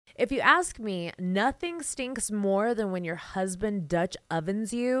If you ask me, nothing stinks more than when your husband Dutch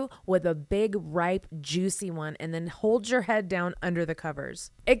ovens you with a big, ripe, juicy one and then holds your head down under the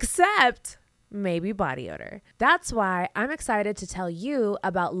covers. Except maybe body odor. That's why I'm excited to tell you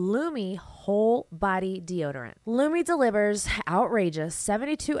about Lumi Whole Body Deodorant. Lumi delivers outrageous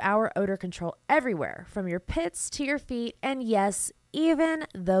 72-hour odor control everywhere, from your pits to your feet, and yes, even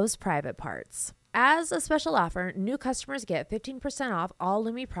those private parts. As a special offer, new customers get 15% off all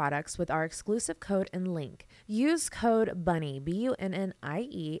Lumi products with our exclusive code and link. Use code BUNNIE,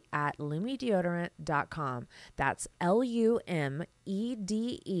 BUNNIE, at LumiDeodorant.com. That's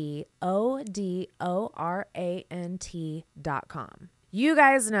LumiDeodorant.com. You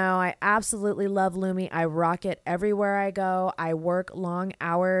guys know I absolutely love Lumi. I rock it everywhere I go. I work long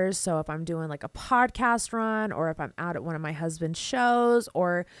hours. So if I'm doing like a podcast run, or if I'm out at one of my husband's shows,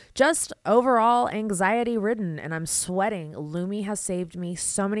 or just overall anxiety ridden and I'm sweating, Lumi has saved me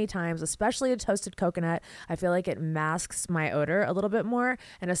so many times, especially a toasted coconut. I feel like it masks my odor a little bit more,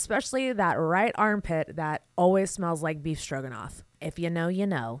 and especially that right armpit that always smells like beef stroganoff. If you know, you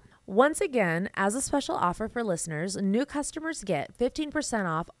know. Once again, as a special offer for listeners, new customers get 15%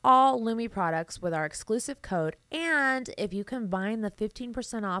 off all Lumi products with our exclusive code. And if you combine the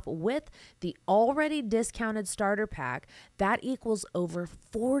 15% off with the already discounted starter pack, that equals over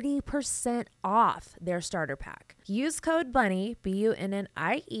 40% off their starter pack. Use code BUNNIE,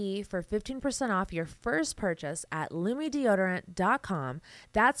 BUNNIE, for 15% off your first purchase at LumiDeodorant.com.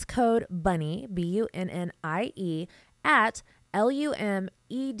 That's code BUNNIE, BUNNIE, at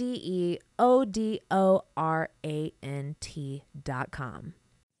LumiDeodorant.com.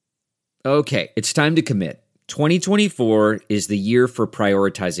 Okay, it's time to commit. 2024 is the year for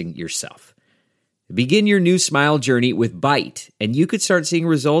prioritizing yourself. Begin your new smile journey with Byte, and you could start seeing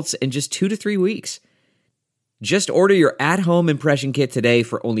results in just 2 to 3 weeks. Just order your at-home impression kit today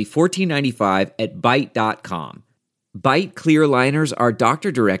for only $14.95 at Byte.com. Byte clear liners are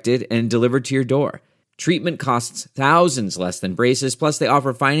doctor-directed and delivered to your door. Treatment costs thousands less than braces, plus they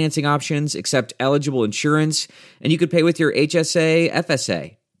offer financing options, accept eligible insurance, and you could pay with your HSA,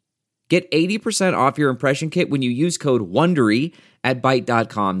 FSA. Get 80% off your impression kit when you use code WONDERY at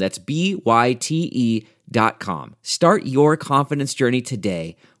Byte.com. That's BYTE.com. Start your confidence journey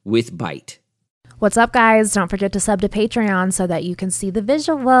today with Byte. What's up, guys? Don't forget to sub to Patreon so that you can see the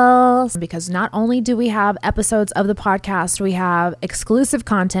visuals, because not only do we have episodes of the podcast, we have exclusive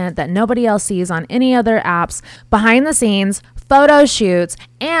content that nobody else sees on any other apps, behind the scenes, photo shoots,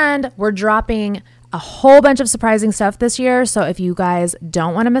 and we're dropping a whole bunch of surprising stuff this year. So if you guys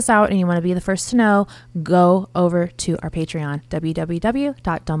don't want to miss out and you want to be the first to know, go over to our Patreon,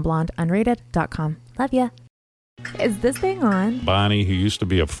 www.dumbblondeunrated.com. Love ya. Is this thing on? Bonnie, who used to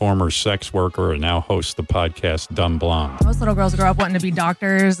be a former sex worker and now hosts the podcast Dumb Blonde. Most little girls grow up wanting to be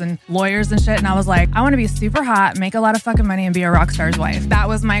doctors and lawyers and shit. And I was like, I want to be super hot, make a lot of fucking money, and be a rock star's wife. That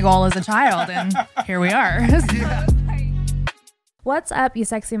was my goal as a child. And here we are. What's up, you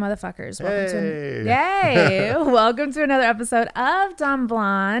sexy motherfuckers? Welcome to another episode of Dumb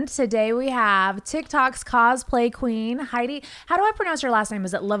Blonde. Today we have TikTok's cosplay queen, Heidi. How do I pronounce your last name?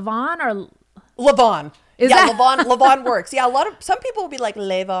 Is it Lavon or Lavon? That- Lavon works. Yeah, some people will be like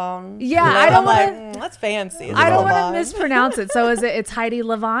Lavon. Yeah, Lavon. I don't I'm want like, that's fancy. I don't want to mispronounce it. So it's Heidi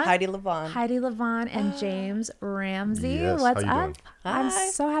Lavon? Heidi Lavon. Heidi Lavon and James Ramsey. Yes, What's how you up? doing? I'm Hi.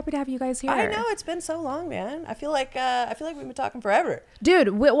 so happy to have you guys here. I know, it's been so long, man. I feel like we've been talking forever. Dude,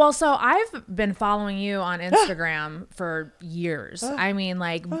 so I've been following you on Instagram for years. I mean,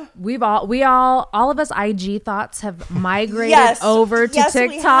 like we all of us IG thoughts have migrated over to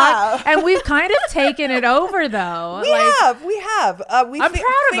TikTok, and we've kind of taken it over though. We have. I'm proud of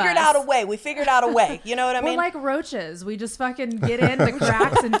figured us. out a way. We figured out a way. You know what I mean? We're like roaches. We just fucking get in the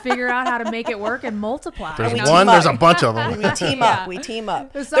cracks and figure out how to make it work and multiply. There's We one, team there's a up. bunch of them. We team up. We team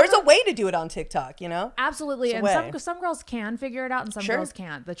up. There's There's a way to do it on TikTok, you know? Absolutely. It's a And way. some girls can figure it out and some Sure. girls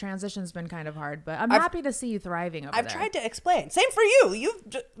can't. The transition's been kind of hard, but I'm happy to see you thriving over I've there. tried to explain. Same for you.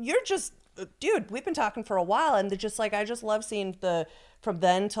 You're just, dude, we've been talking for a while, and I just love seeing from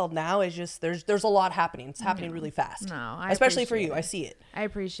then till now is just, there's a lot happening. It's happening really fast. No, especially for appreciate you. it. I see it. I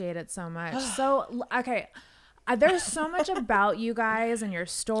appreciate it so much. So, okay. There's so much about you guys and your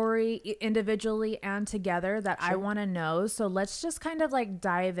story individually and together that I want to know. So let's just kind of like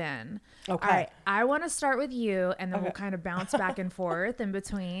dive in. Okay. All right. I want to start with you, and then we'll kind of bounce back and forth in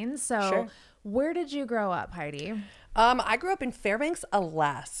between. So Sure. Where did you grow up, Heidi? I grew up in Fairbanks,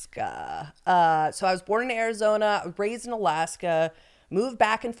 Alaska. So I was born in Arizona, raised in Alaska, moved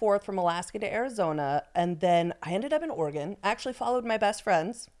back and forth from Alaska to Arizona, and then I ended up in Oregon. I actually followed my best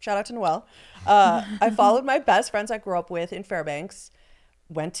friends. Shout out to Noelle. I followed my best friends I grew up with in Fairbanks.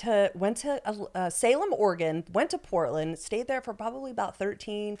 went to Salem, Oregon, went to Portland, stayed there for probably about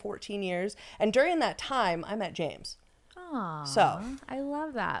 13, 14 years. And during that time, I met James. Aw, So I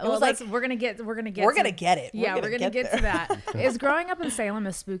love that. it was Well, like- we're gonna get we're gonna get it. Yeah, we're gonna get there. to that. Is growing up in Salem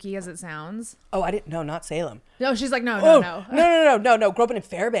as spooky as it sounds? Oh, I didn't. No, not Salem. No, she's like, no. No. Grew up in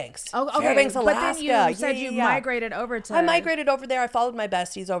Fairbanks. Oh, okay. Fairbanks, But Alaska. then you said you Yeah. migrated over to. I migrated over there. I followed my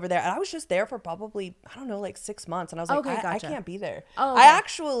besties over there, and I was just there for probably, I don't know, like 6 months. And I was like, Okay, I gotcha. can't be there. Oh, I okay.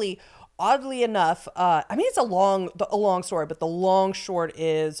 actually, oddly enough, I mean, it's a long story, but the long short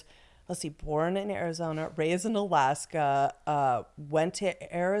is, let's see, born in Arizona, raised in Alaska, went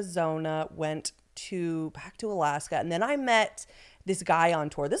to Arizona, went back to Alaska, and then I met this guy on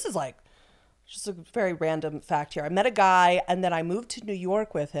tour. This is like just a very random fact here. I met a guy, and then I moved to New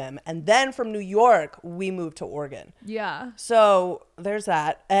York with him, and then from New York we moved to Oregon. Yeah. So there's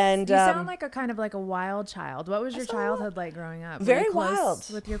that. And You sound like a kind of like a wild child. What was your childhood like growing up? Were you very close wild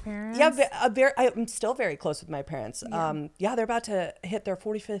with your parents. Yeah, I'm still very close with my parents. Yeah, they're about to hit their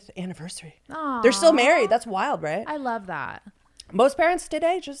 45th anniversary. They're still married. That's wild, right? I love that. Most parents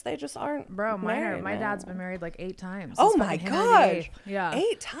today they just aren't. Bro, married, my man. dad's been married like 8 times. Oh He's my fucking him at the gosh. age. Yeah.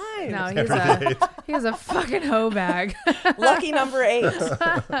 8 times. No, he's a fucking hoe bag. Lucky number 8.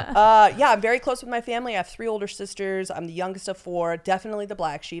 Yeah, I'm very close with my family. I have 3 older sisters. I'm the youngest of 4. Definitely the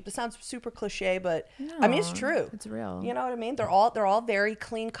black sheep. This sounds super cliche, but I mean it's true. It's real. You know what I mean? They're all very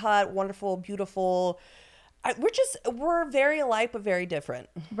clean cut, wonderful, beautiful. We're very alike but very different.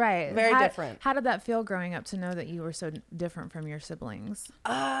 Right. Very different. How did that feel growing up to know that you were so different from your siblings?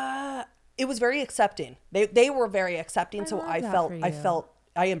 It was very accepting. They were very accepting, so love I that felt for you.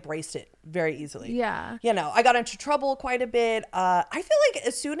 I embraced it very easily. Yeah. You know, I got into trouble quite a bit. I feel like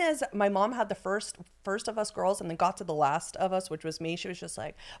as soon as my mom had the first of us girls and then got to the last of us, which was me, she was just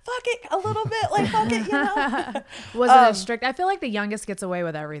like, fuck it a little bit, like fuck it, you know. Was it as strict? I feel like the youngest gets away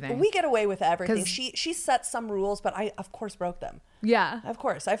with everything. We get away with everything. 'Cause- She set some rules, but I of course broke them. Yeah. Of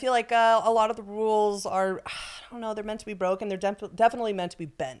course. I feel like a lot of the rules are, I don't know, they're meant to be broken. They're definitely meant to be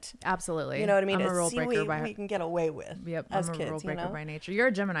bent. Absolutely. You know what I mean? I'm a It's rule breaker we can get away with Yep, as I'm a kids, rule breaker you know? by nature. You're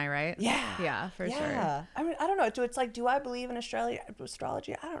a Gemini, right? Yeah. Yeah, for sure. Yeah. I mean, I don't know. It's like, do I believe in astrology?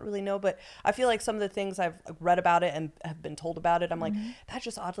 I don't really know, but I feel like some of the things I've read about it and have been told about it, I'm like, that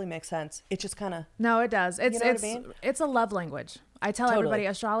just oddly makes sense. It just kind of. No, it does. It's know what I mean? it's a love language. I tell Totally. everybody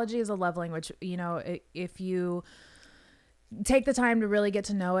astrology is a love language. You know, if you take the time to really get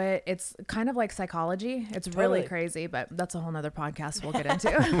to know it, it's kind of like psychology. It's really Totally. crazy, but that's a whole nother podcast we'll get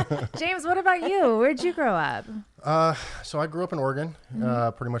into. James, what about you? Where'd you grow up? So I grew up in Oregon,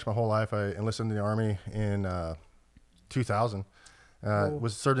 pretty much my whole life. I enlisted in the Army in 2000.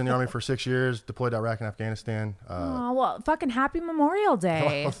 Was served in the Army for 6 years, deployed to Iraq and Afghanistan. Oh, well, fucking happy Memorial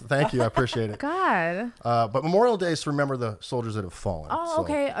Day. Thank you, I appreciate it. God. But Memorial Day is to remember the soldiers that have fallen. Oh, So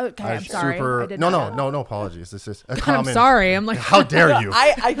okay. Okay, I'm sorry. I did No, not no, know. no apologies. This is a I'm common. sorry. I'm like, How dare you?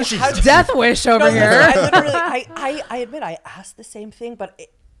 I death wish over No, here. listen, I literally, I admit I asked the same thing, but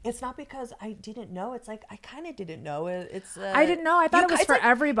it's not because I didn't know. It's like I kind of didn't know. It's I didn't know. I thought it was it's for like,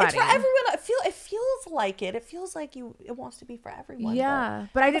 everybody. It's for everyone. It feels like it. It feels like it wants to be for everyone. Yeah,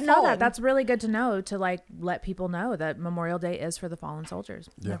 but I didn't know that. That's really good to know, to like let people know that Memorial Day is for the fallen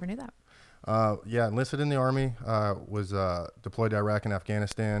soldiers. Never knew that. Yeah, enlisted in the Army. Was deployed to Iraq and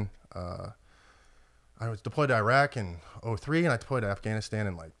Afghanistan. I was deployed to Iraq in 2003, and I deployed to Afghanistan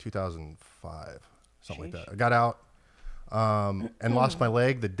in like 2005, something like that. I got out and lost my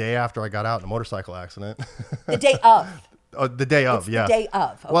leg the day after I got out in a motorcycle accident. The day of. The day of, It's yeah. the day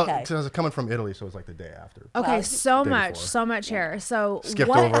of. Okay. Well, I was coming from Italy, so it was like the day after. Okay, Wow. so Day much, before. so much here. So Skipped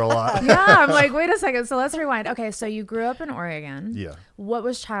what? over a lot. Yeah, I'm like, wait a second. So let's rewind. Okay, so you grew up in Oregon. Yeah. What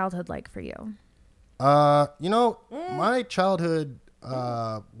was childhood like for you? My childhood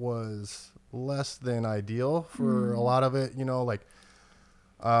was less than ideal for a lot of it.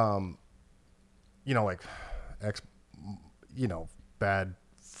 Bad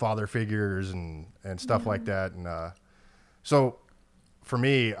father figures and stuff like that. And so for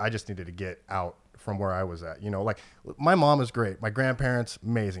me, I just needed to get out from where I was at. My mom is great. My grandparents,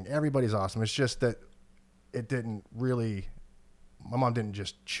 amazing. Everybody's awesome. It's just that it didn't really, my mom didn't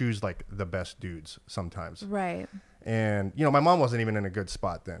just choose like the best dudes sometimes. Right. And, my mom wasn't even in a good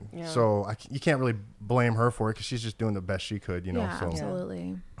spot then. Yeah. So you can't really blame her for it because she's just doing the best she could, Yeah, so.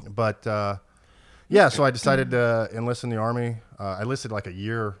 absolutely. But, so I decided to enlist in the Army. I enlisted like a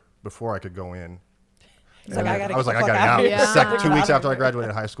year before I could go in. It's like, I gotta I was get like, the I fuck got out out. of here. Yeah. 2 weeks after I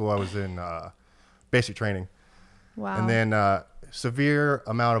graduated high school, I was in basic training. Wow. And then severe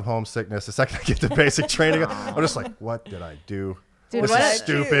amount of homesickness the second I get to basic training. I'm just like, what did I do? Dude, this is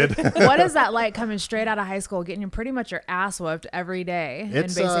stupid. What is that like coming straight out of high school, getting pretty much your ass whooped every day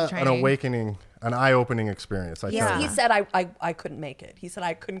It's in basic training? an awakening, an eye-opening experience. I tell you. He said I couldn't make it. He said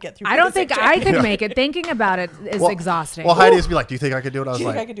I couldn't get through. I don't think basic I training. could make it. Thinking about it is exhausting. Well, Heidi used to be like, "Do you think I could do it?" I was Do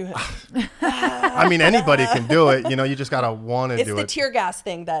you think like, I could do it? "I mean, anybody can do it. You know, you just gotta want to It's do the it." tear gas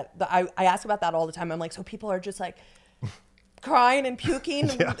thing that I ask about that all the time. I'm like, so people are just like crying and puking,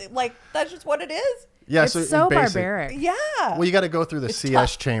 like that's just what it is. Yeah, it's so barbaric. Yeah. Well, you got to go through the It's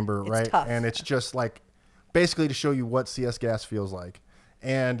CS tough. chamber, It's right? tough. And it's just like basically to show you what CS gas feels like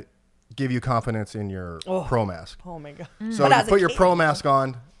and give you confidence in your pro mask. Oh my god. So you put your pro mask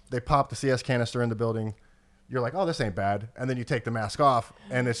on, they pop the CS canister in the building. You're like, oh, this ain't bad. And then you take the mask off,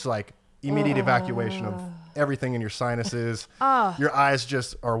 and it's like immediate evacuation of everything in your sinuses. Your eyes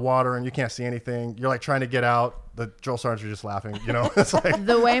just are watering. You can't see anything. You're like trying to get out. The drill sergeants are just laughing. You know, it's like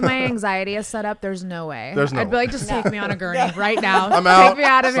The way my anxiety is set up, there's no way. There's no I'd be like, way. just take me on a gurney right now. I'm out. Take me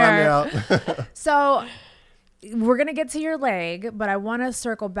out of Sign me here. out. So we're going to get to your leg, but I want to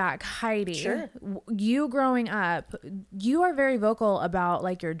circle back. Heidi, Sure. You growing up, you are very vocal about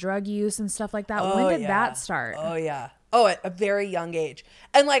like your drug use and stuff like that. When did that start? Oh yeah. Oh, at a very young age.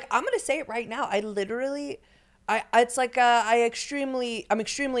 And like I'm gonna say it right now. I literally, it's like I'm extremely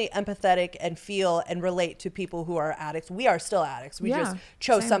empathetic and feel and relate to people who are addicts. We are still addicts. We just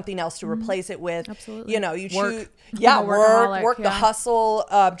chose something else to replace it with. Absolutely. You know, you Work. choose. I'm Yeah, a workaholic, work, the yeah. hustle,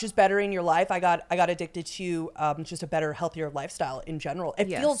 just bettering your life. I got addicted to just a better, healthier lifestyle in general. It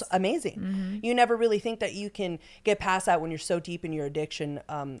feels amazing. You never really think that you can get past that when you're so deep in your addiction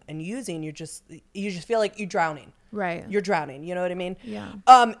and using. You just feel like you're drowning. Right. You're drowning. You know what I mean? Yeah.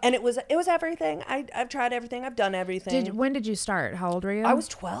 And it was everything. I've tried everything. I've done everything. When did you start? How old were you? I was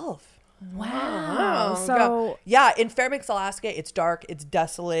 12. Wow. Oh, So God. Yeah, in Fairbanks, Alaska, it's dark. It's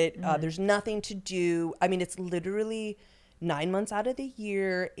desolate. There's nothing to do. I mean, it's literally 9 months out of the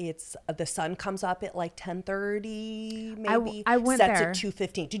year. It's the sun comes up at like 10:30, maybe. I went sets there. at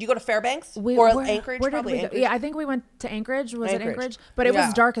 2:15. Did you go to Fairbanks or Anchorage? Where did Probably we go? Anchorage. Yeah, I think we went to Anchorage. Was it Anchorage. Anchorage? But it was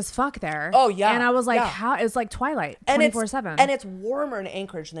Yeah. dark as fuck there. Oh, yeah. And I was like, Yeah. how? It's like Twilight, And 24/7. And it's warmer in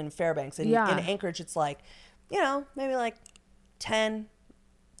Anchorage than Fairbanks. In Yeah. Anchorage, it's like, maybe like 10,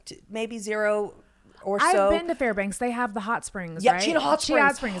 maybe 0 or so. I've been to Fairbanks. They have the hot springs, Yeah, right? Cheetah Hot Springs. Cheetah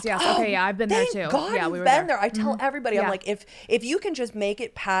Hot Springs, yes. Okay, yeah, I've been there Thank too. God yeah, you've we were been there. I tell everybody, I'm Yeah. like, if you can just make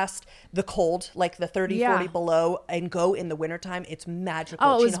it past the cold, like the 30, Yeah. 40 below, and go in the wintertime, it's magical.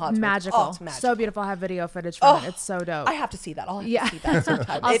 Oh, it Cheetah was Hot Springs. magical. Oh, it's magical. So beautiful. I have video footage from it. It's so dope. I have to see that. I'll have Yeah. to see that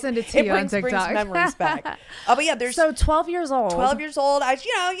sometime. I'll send it to you on brings TikTok. memories back. But yeah, there's So 12 years old. 12 years old.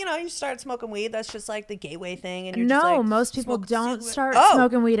 You start smoking weed. That's just like the gateway thing. And you're just No, like, most people smoke don't cigarette. start Oh.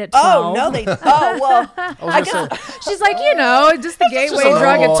 smoking weed at 12. Oh, no, they. Oh, well. I guess. She's like, just the gateway a drug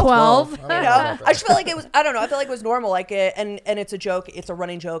at little 12. I just feel like it was. I don't know. I feel like it was normal. Like it, and it's a joke. It's a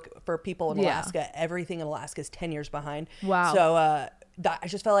running joke for people in Yeah. Alaska. Everything in Alaska is 10 years behind. Wow. So I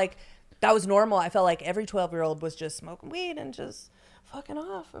just felt like that was normal. I felt like every 12-year-old was just smoking weed and just fucking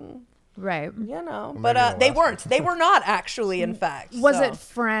off, and Right. But maybe in they Alaska. weren't. They were not actually. In fact, Was so. it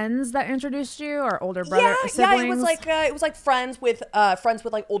friends that introduced you or older brother siblings? Yeah. It was like friends with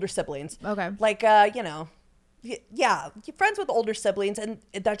like older siblings. Okay. Like friends with older siblings, and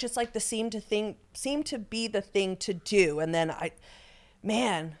that just like seemed to be the thing to do. And then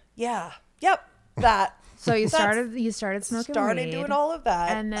that. So you That's- started smoking started weed. doing all of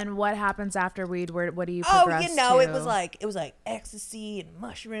that. And then what happens after weed? What do you Oh, progress to? it was like ecstasy and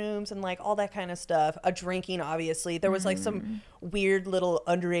mushrooms and like all that kind of stuff. Drinking, obviously. There was like some weird little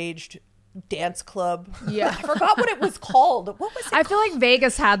underage dance club. Yeah. I forgot what it was called. What was it? I feel like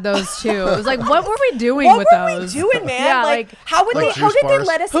Vegas had those too. It was like, what were we doing What with were those? we doing, man? Yeah, like how would like how juice did they bars?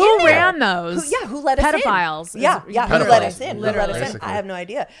 let us Who in there? ran those? Who let us Pedophiles. in? Yeah, who Pedophiles. let us in? Who let us in? Basically. I have no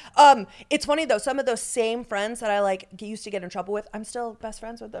idea. It's funny though. Some of those same friends that I like used to get in trouble with, I'm still best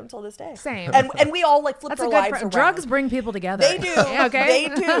friends with them till this day. Same. And we all like flipped That's a our good lives friend. around. Drugs bring people together. They do. Yeah, okay.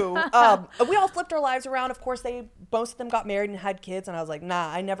 They do. We all flipped our lives around. Of course, most of them got married and had kids. And I was like, nah,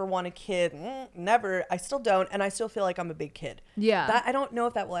 I never want a kid. Never. I still don't. And I still feel like I'm a big kid. Yeah. I don't know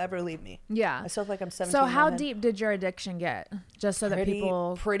if that will ever leave me. Yeah. I still feel like I'm 17. So how in my head. deep did your addiction get? Just so that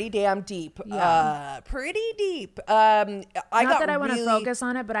people. Pretty damn deep. Yeah. Pretty deep. Not that I want to focus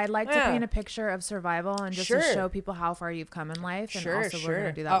on it, but I'd like to Yeah. paint a picture of survival and just to show people how far you've come in life. And also we're going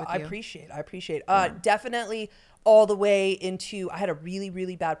to do that with I you. appreciate. Definitely all the way into. I had a really,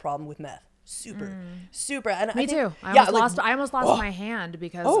 really bad problem with meth. super. And Me I think, too. I almost lost my hand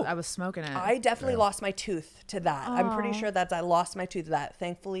because I was smoking it. I definitely lost my tooth to that. I'm pretty sure that I lost my tooth to that.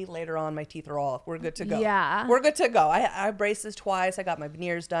 Thankfully, later on, my teeth are all, we're good to go. Yeah. We're good to go. I braces twice. I got my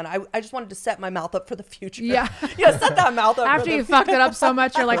veneers done. I just wanted to set my mouth up for the future. Yeah. Set that mouth up. After you fucked it up so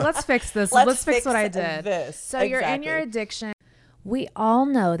much, you're like, let's fix this. Let's fix what I did. This. So you're in your addiction. We all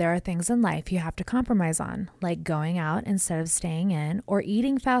know there are things in life you have to compromise on, like going out instead of staying in or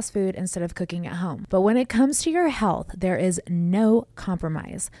eating fast food instead of cooking at home. But when it comes to your health, there is no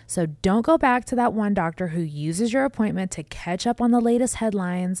compromise. So don't go back to that one doctor who uses your appointment to catch up on the latest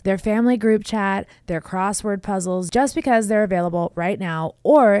headlines, their family group chat, their crossword puzzles, just because they're available right now,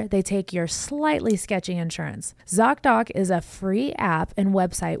 or they take your slightly sketchy insurance. ZocDoc is a free app and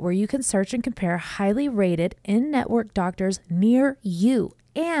website where you can search and compare highly rated in-network doctors near you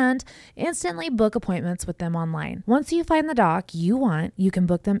and instantly book appointments with them online. Once you find the doc you want, you can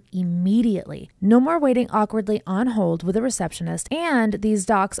book them immediately. No more waiting awkwardly on hold with a receptionist, and these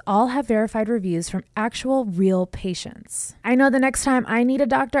docs all have verified reviews from actual real patients. I know the next time I need a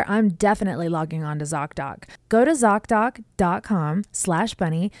doctor, I'm definitely logging on to ZocDoc. Go to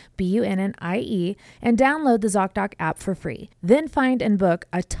ZocDoc.com/bunny, BUNNIE, and download the ZocDoc app for free. Then find and book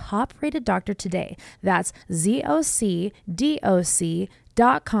a top-rated doctor today. That's ZocDoc.com/bunny,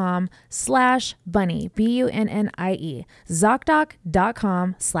 BUNNIE,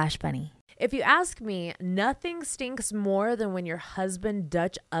 ZocDoc.com/bunny. If you ask me, nothing stinks more than when your husband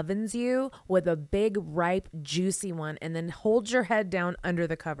Dutch ovens you with a big, ripe, juicy one and then holds your head down under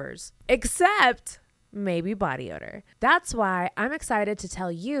the covers. Except maybe body odor. That's why I'm excited to tell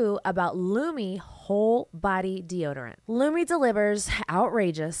you about Lumi Whole Body Deodorant. Lumi delivers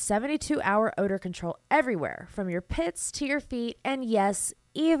outrageous 72-hour odor control everywhere, from your pits to your feet, and yes,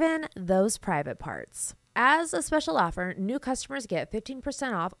 even those private parts. As a special offer, new customers get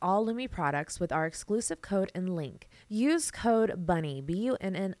 15% off all Lumi products with our exclusive code and link. Use code BUNNIE,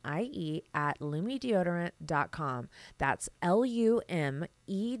 BUNNIE, at LumiDeodorant.com. That's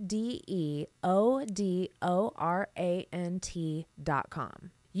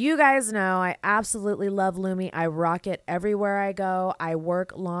LumiDeodorant.com. You guys know I absolutely love Lumi. I rock it everywhere I go. I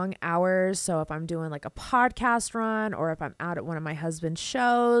work long hours. So if I'm doing like a podcast run, or if I'm out at one of my husband's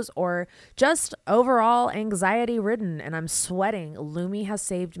shows, or just overall anxiety ridden and I'm sweating, Lumi has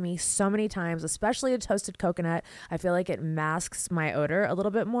saved me so many times, especially a toasted coconut. I feel like it masks my odor a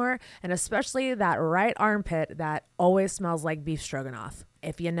little bit more, and especially that right armpit that always smells like beef stroganoff.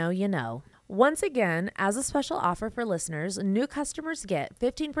 If you know, you know. Once again, as a special offer for listeners, new customers get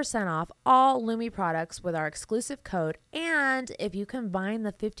 15% off all Lumi products with our exclusive code. And if you combine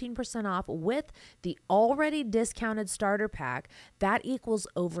the 15% off with the already discounted starter pack, that equals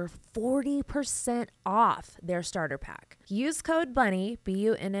over 40% off their starter pack. Use code BUNNIE,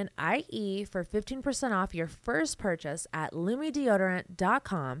 BUNNIE, for 15% off your first purchase at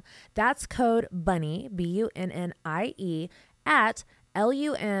LumiDeodorant.com. That's code BUNNIE, BUNNIE, at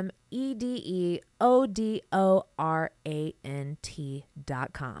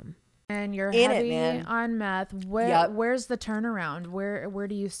LumiDeodorant.com. And you're In heavy it, man. on meth. Where's the turnaround? Where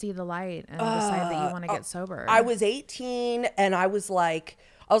do you see the light and decide that you want to get sober? I was 18 and I was like,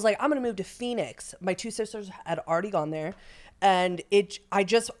 I'm going to move to Phoenix. My two sisters had already gone there. And I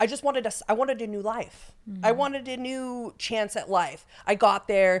wanted a new life. Mm-hmm. I wanted a new chance at life. I got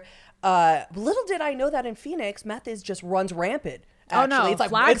there. Little did I know that in Phoenix, meth just runs rampant. Actually. Oh no,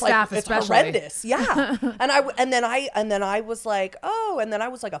 Flagstaff it's especially. horrendous. Yeah. and then I was like, and then I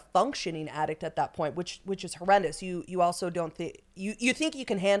was like a functioning addict at that point, which is horrendous. You also don't think you think you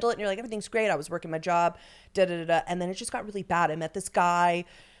can handle it, and you're like, everything's great. I was working my job, and then it just got really bad. I met this guy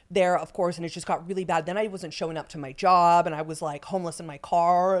there, of course, and it just got really bad. Then I wasn't showing up to my job, and I was like homeless in my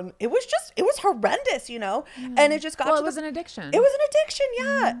car, and it was horrendous, and it just got it was an addiction. It was an addiction,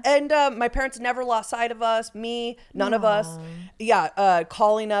 yeah. And my parents never lost sight of us, none of us. Yeah,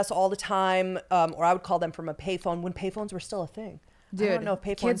 calling us all the time, or I would call them from a payphone when payphones were still a thing. Dude, I don't know if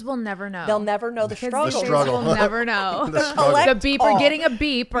payphones, kids will never know. They'll never know the struggle. The struggle. Will never know. The beep or getting a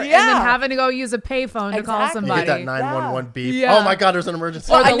beep, and then having to go use a payphone to call somebody. You get that 911 beep. Yeah. Oh my God, there's an emergency.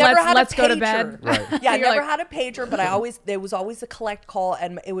 Well, I never had let's a pager. Go to bed. Right. Yeah, I never had a pager, but there was always a collect call,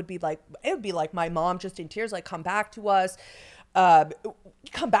 and it would be like my mom just in tears, like, come back to us.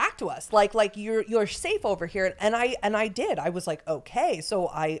 Like you're safe over here. And I did. I was like, okay. So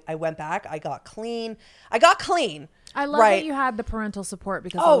I went back. I got clean. I love that you had the parental support,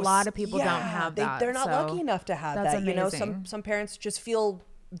 because a lot of people don't have that. They're not lucky enough to have that. Amazing. Some parents just feel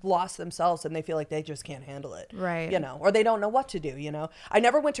lost themselves and they feel like they just can't handle it. Right. You know, or they don't know what to do, you know. I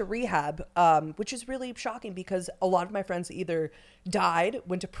never went to rehab, which is really shocking because a lot of my friends either died,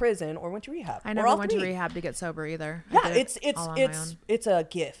 went to prison, or went to rehab. I never went to rehab to get sober either. Yeah, it's a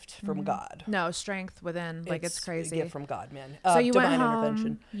gift from God. No, strength within. Like, it's crazy. A gift from God, man. So you went home,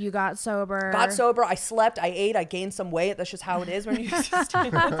 intervention. you got sober. I slept, I ate, I gained some weight. That's just how it is when you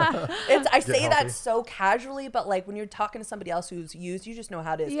I say that so casually, but like when you're talking to somebody else who's used, you just know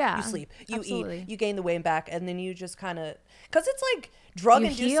how it is. Yeah, you sleep, you absolutely. eat, you gain the weight back, and then you just kind of, because it's like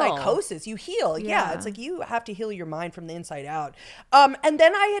drug-induced psychosis. You heal. Yeah, it's like you have to heal your mind from the inside out. And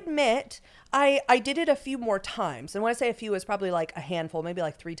then I admit I did it a few more times. And when I say a few, it's probably like a handful, maybe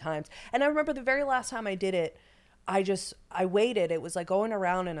like 3 times. And I remember the very last time I did it, I waited. It was like going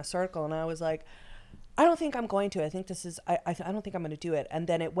around in a circle, and I was like, I don't think I'm going to. I think this is, I don't think I'm going to do it. And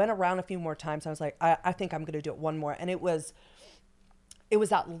then it went around a few more times. I was like, I think I'm going to do it one more. And it was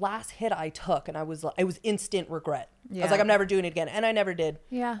that last hit I took, and it was instant regret. I was like, I'm never doing it again. And I never did.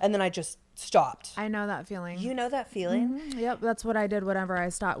 Yeah. And then I just stopped. I know that feeling. You know that feeling? Mm-hmm. Yep. That's what I did whenever I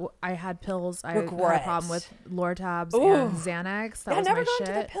stopped. I had pills. I had a Regret. problem with Lortabs and Xanax. That was never my gone shit.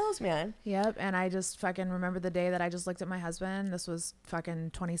 to the pills, man. Yep. And I just fucking remember the day that I just looked at my husband. This was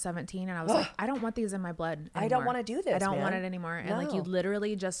fucking 2017. And I was like, I don't want these in my blood anymore. I don't want to do this, I don't man. want it anymore. And like, you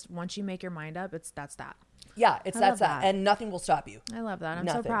literally just, once you make your mind up, that's that. Yeah, that's that. And nothing will stop you. I love that. I'm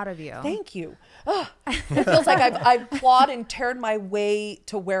Nothing. so proud of you. Thank you. It feels like I've clawed and teared my way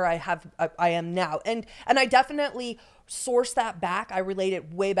to where I am now. And I definitely source that back. I relate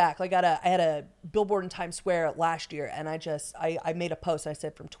it way back. Like I had a billboard in Times Square last year, and I made a post. I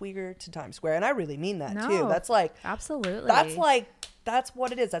said from Tweaker to Times Square, and I really mean that too. That's like absolutely. That's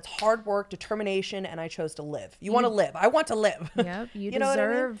what it is. That's hard work, determination, and I chose to live. You want to live. I want to live. Yep. You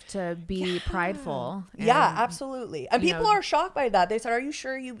deserve to be prideful. Yeah, absolutely. And people are shocked by that. They said, "Are you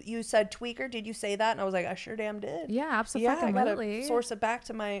sure you said Tweaker? Did you say that?" And I was like, "I sure damn did." Yeah, absolutely. Yeah, I gotta source it back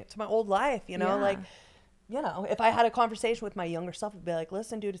to my old life. You know, like, you know, if I had a conversation with my younger self, I'd be like,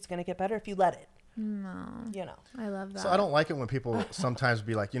 "Listen, dude, it's gonna get better if you let it." No. You know. I love that. So I don't like it when people sometimes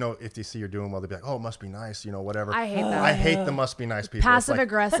be like, you know, if they see you're doing well, they'll be like, oh, it must be nice, you know, whatever. I hate that. I hate the must be nice people. Passive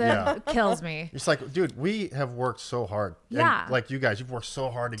aggressive kills me. It's like, dude, we have worked so hard. Yeah. And like you guys, you've worked so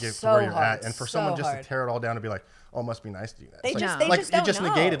hard to get to where you're at. And for someone just hard. to tear it all down and be like, oh, it must be nice to do that. They It's just you just don't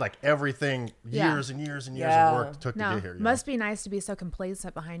know. negated like everything, years and years and years of work took to get here. You must be nice to be so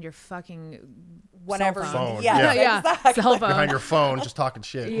complacent behind your fucking Whatever. cell phone. Phone, Yeah. Exactly. Cell phone. behind your phone, just talking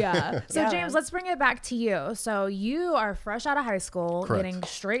shit. Yeah. So Yeah. James, let's bring it back to you. So you are fresh out of high school, Correct. getting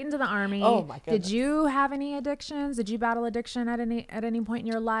straight into the Army. Oh my goodness. Did you have any addictions? Did you battle addiction at any point in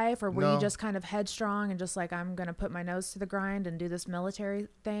your life, or were No. you just kind of headstrong and just like, I'm gonna put my nose to the grind and do this military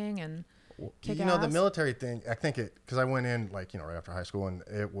thing and kick You know, the ass? military thing, I think because I went in like, you know, right after high school, and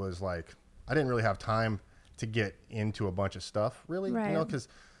it was like, I didn't really have time to get into a bunch of stuff really, Right. you know, because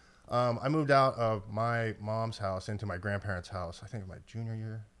I moved out of my mom's house into my grandparents' house, I think my junior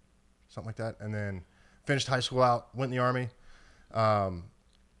year, something like that. And then finished high school out, went in the Army.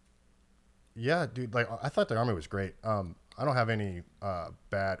 Yeah, dude, like I thought the Army was great. I don't have any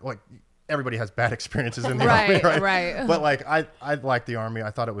bad, like everybody has bad experiences in the Army, right? Right. But like I liked the Army.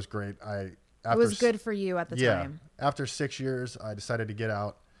 I thought it was great. It was good for you at the time. After 6 years, I decided to get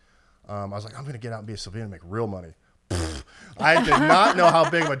out. I was like, I'm going to get out and be a civilian and make real money. I did not know how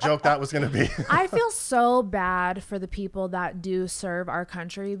big of a joke that was going to be. I feel so bad for the people that do serve our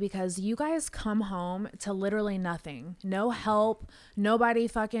country, because you guys come home to literally nothing. No help. Nobody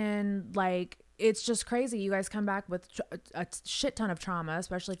fucking, like, it's just crazy. You guys come back with a shit ton of trauma,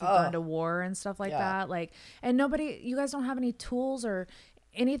 especially if you've gone to war and stuff like that. Like, and you guys don't have any tools or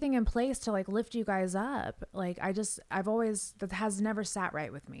anything in place to like lift you guys up. Like, that has never sat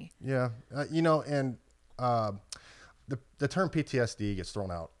right with me. Yeah. You know, and the term PTSD gets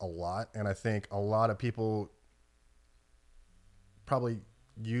thrown out a lot. And I think a lot of people probably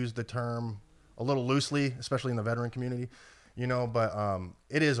use the term a little loosely, especially in the veteran community, you know, but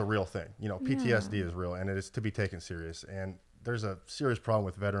it is a real thing. You know, PTSD is real, and it is to be taken serious. And there's a serious problem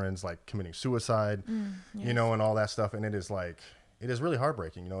with veterans like committing suicide, you know, and all that stuff. And it is really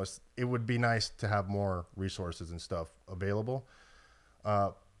heartbreaking. You know, it would be nice to have more resources and stuff available.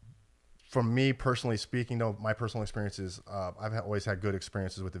 From me personally speaking, though, my personal experiences, I've always had good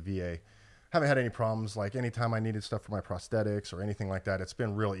experiences with the VA. Haven't had any problems. Like anytime I needed stuff for my prosthetics or anything like that, it's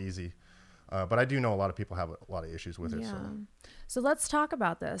been real easy. But I do know a lot of people have a lot of issues with it. So let's talk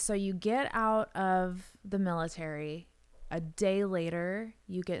about this. So you get out of the military. A day later,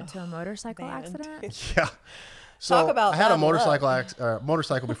 you get into a motorcycle accident. Yeah. So Talk about I had a bad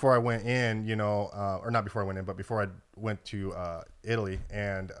motorcycle before I went in, or not before I went in, but before I went to Italy,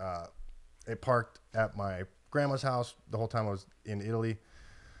 and it parked at my grandma's house the whole time I was in Italy.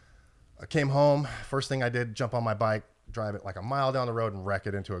 I came home. First thing I did, jump on my bike, drive it like a mile down the road, and wreck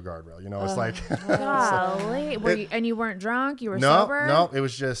it into a guardrail. It's like, Golly. And you weren't drunk? You were no, sober? no. It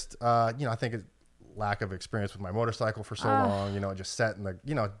was just, I think it's lack of experience with my motorcycle for so long. Just sat in the,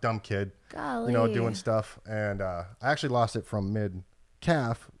 dumb kid, Golly. doing stuff, and I actually lost it from mid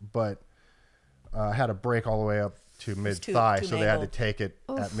calf, but I had a break all the way up to mid thigh, so they had to take it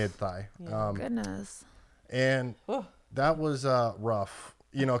at mid thigh. Goodness. And that was rough,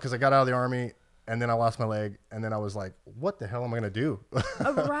 because I got out of the Army and then I lost my leg, and then I was like, what the hell am I going to do?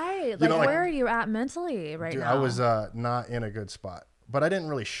 Right. Where are you at mentally now? I was not in a good spot, but I didn't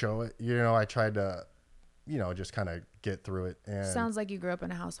really show it. I tried to, just kind of get through it. And sounds like you grew up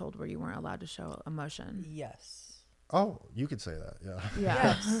in a household where you weren't allowed to show emotion. Yes. Oh, you could say that. Yeah.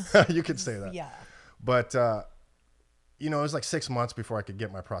 Yeah. You could say that. Yeah. But, it was like 6 months before I could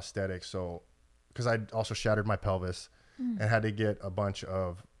get my prosthetic. So, because I also shattered my pelvis and had to get a bunch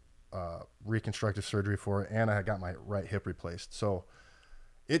of reconstructive surgery for it, and I had got my right hip replaced. So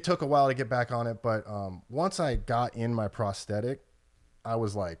it took a while to get back on it, but once I got in my prosthetic, I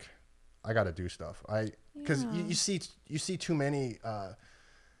was like, I got to do stuff. Because you see too many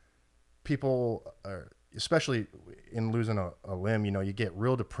people, especially in losing a limb. You get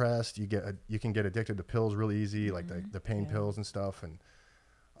real depressed. You can get addicted to pills really easy, like the pain pills and stuff. And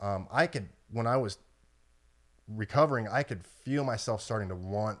when I was recovering, I could feel myself starting to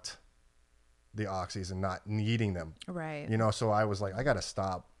want the oxys and not needing them. Right. So I was like, I got to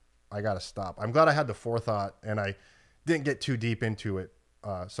stop. I'm glad I had the forethought and I didn't get too deep into it.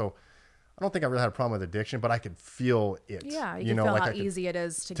 So I don't think I really had a problem with addiction, but I could feel it. Yeah. You can feel like how easy it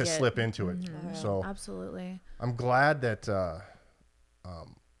is to slip into it. So absolutely. I'm glad that,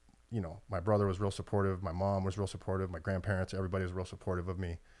 my brother was real supportive. My mom was real supportive. My grandparents, everybody was real supportive of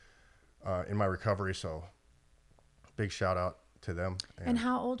me in my recovery. So big shout out to them. And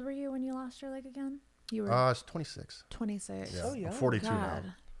how old were you when you lost your leg again? You were I was 26. 26. Yeah. Oh, yeah. I'm 42 God.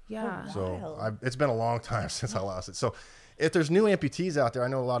 now. Yeah. So it's been a long time since I lost it. So if there's new amputees out there, I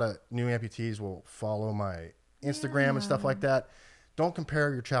know a lot of new amputees will follow my Instagram and stuff like that. Don't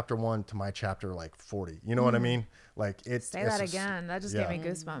compare your chapter 1 to my chapter like 40. You know what I mean? Like Say that again. That just gave me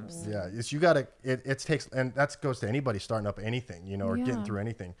goosebumps. Yeah. You gotta, it takes, and that goes to anybody starting up anything, or getting through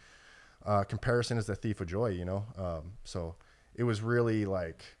anything. Comparison is the thief of joy, so it was really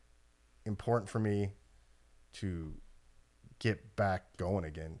like important for me to get back going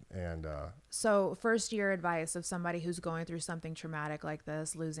again. And so first year advice of somebody who's going through something traumatic like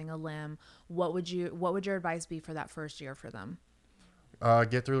this, losing a limb, what would your advice be for that first year for them?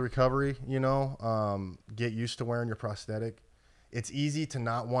 Get through the recovery, get used to wearing your prosthetic. It's easy to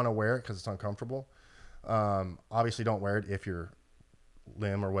not want to wear it because it's uncomfortable. Obviously don't wear it if your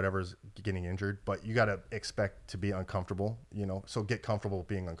limb or whatever is getting injured, but you got to expect to be uncomfortable, so get comfortable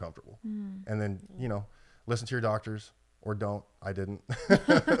being uncomfortable. And then, listen to your doctors, or don't. I didn't.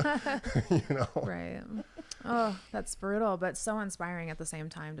 Right. Oh, that's brutal, but so inspiring at the same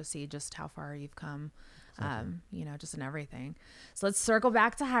time to see just how far you've come, just in everything. So let's circle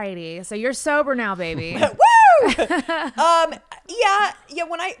back to Heidi. So you're sober now, baby. Woo! Yeah.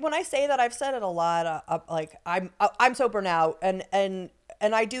 When I say that, I've said it a lot. Like I'm sober now, and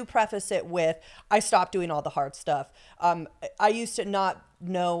I do preface it with I stopped doing all the hard stuff. I used to not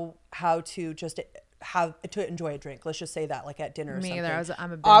know how to enjoy a drink. Let's just say that, like at dinner or something. Me either.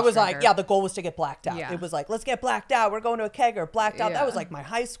 I'm a binge I was drinker. like, the goal was to get blacked out. Yeah. It was like, let's get blacked out. We're going to a kegger, blacked out. Yeah. That was like my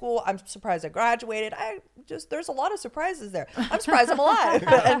high school. I'm surprised I graduated. There's a lot of surprises there. I'm surprised I'm alive.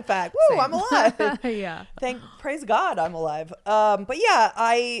 In fact, woo, I'm alive. Yeah. Praise God, I'm alive. But yeah,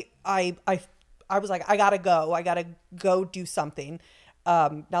 I was like, I gotta go do something.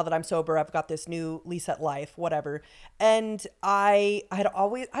 Now that I'm sober, I've got this new lease at life, whatever. And I'm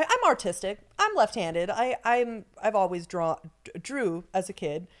artistic. I'm left-handed. I've always drew as a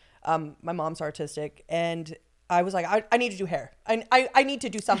kid. My mom's artistic, and I was like, I need to do hair. I need to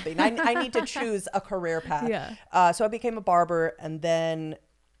do something. I need to choose a career path. Yeah. So I became a barber, and then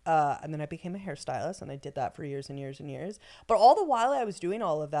I became a hairstylist, and I did that for years and years and years. But all the while I was doing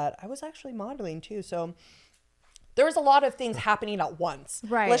all of that, I was actually modeling too. So there was a lot of things happening at once.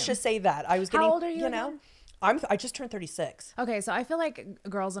 Right. Let's just say that. I was getting, How old are you again? I just turned 36. Okay, so I feel like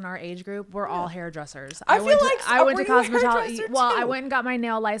girls in our age group, we're all hairdressers. I feel like I went to were you a cosmetology. hairdresser Well, too? I went and got my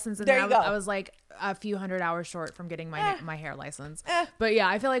nail license, and There then you go. I was like a few hundred hours short from getting my hair license. But yeah,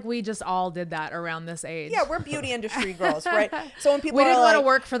 I feel like we just all did that around this age. Yeah, we're beauty industry girls, right? So when people we are didn't like, want to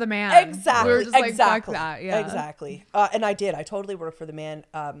work for the man. exactly, We were just like, exactly, fuck that. Yeah, exactly. And I did. I totally worked for the man.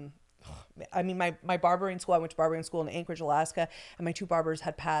 I mean, my barbering school, I went to barbering school in Anchorage, Alaska, and my 2 barbers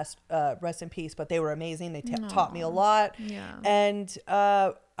had passed, rest in peace, but they were amazing. They taught me a lot. Yeah. And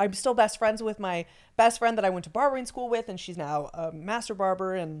I'm still best friends with my best friend that I went to barbering school with, and she's now a master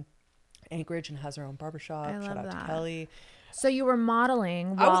barber in Anchorage and has her own barbershop. I love Shout out that. to Kelly. So you were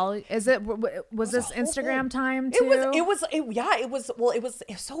modeling while was this Instagram time too? It was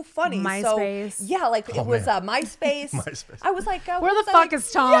so funny. MySpace. So, yeah, like it was MySpace. MySpace. I was like, Where the fuck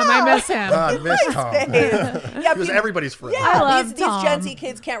is Tom? I miss him. I miss Tom. Yeah, He was everybody's friend. Yeah, I love these Tom. Gen Z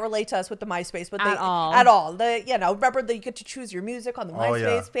kids can't relate to us with the MySpace, but At all. At all. Remember that you get to choose your music on the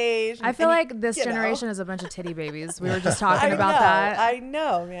MySpace page. I feel like this you know. generation is a bunch of titty babies. We were just talking I about know, that. I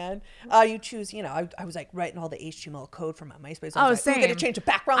know, man. You choose, I was like writing all the HTML code for my MySpace. I was like, same. We're gonna change the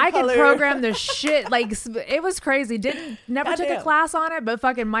background I color. could program the shit. Like it was crazy. Never took a Goddamn. class on it, but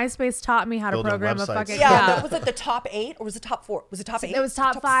fucking MySpace taught me how to Building program a websites. fucking Yeah, was it the top 8 or was it top 4? Was it top 8? It was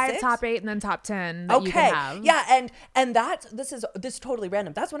top 5, 6? top 8, and then top 10 that you could have. Yeah, and this is totally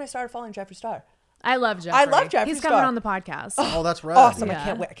random. That's when I started following Jeffree Star. I love Jeffree. I love Jeffree He's Star. coming on the podcast. Oh, that's right. Awesome. Yeah. I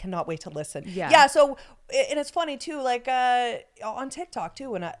can't wait. I cannot wait to listen. Yeah. So, and it's funny too, like, on TikTok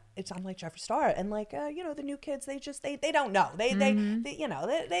too, and I'm like Jeffree Star, and like, the new kids, they don't know. They don't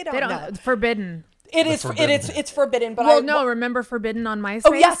They don't know. Forbidden. It's forbidden, but Remember Forbidden on MySpace?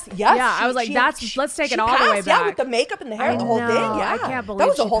 Oh yes. Yeah, I was like, let's take it all the way passed, back. Yeah, with the makeup and the hair, I the whole know. thing. Yeah, I can't believe that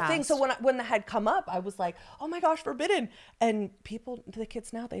was the she whole passed. thing. So when that had come up, I was like, oh my gosh, Forbidden, and the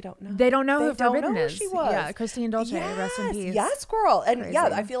kids now, they don't know. They don't know who Forbidden know is. Who she was. Yeah, Christine Dolce, rest in peace. Yes, girl. And Crazy.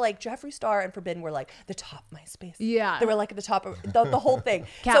 yeah, I feel like Jeffree Star and Forbidden were like the top MySpace. Yeah. They were like at the top of the whole thing.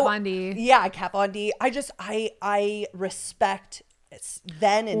 Kat Von D. Yeah, Kat Von D. I respect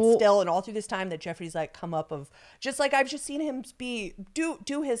then and still and all through this time that Jeffree's like come up of just like I've just seen him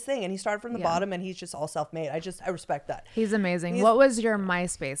do his thing, and he started from the bottom and he's just all self-made. I respect that. He's amazing. What was your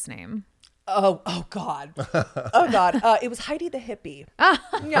MySpace name? Oh God. It was Heidi the hippie.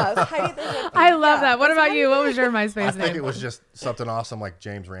 Yeah, it was Heidi the hippie. I love Yeah, that. What it was about Heidi you? the What was your I MySpace think name? it was just something awesome like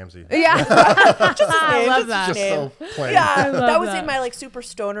James Ramsey. Yeah. Just his I name, love just his that. Just name. so plain. Yeah, love that was that. in my like super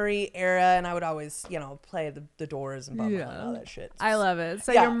stonery era, and I would always, play the Doors and blah blah, blah and all that shit. I love it.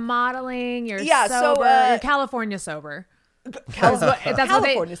 So Yeah. you're modeling, you're Yeah, so, sober, you're California sober. That's what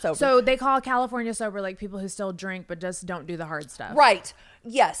California sober. So they call California sober like people who still drink but just don't do the hard stuff. Right.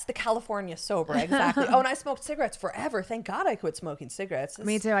 Yes, the California sober, exactly. Oh, and I smoked cigarettes forever. Thank God I quit smoking cigarettes.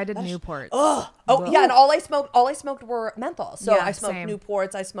 Me too. I did Newports. Oh yeah, and all I smoked were menthol. So Yeah, I smoked same.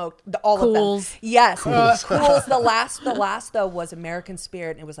 Newports. I smoked all Cools. of them. Yes, Cools. The last though was American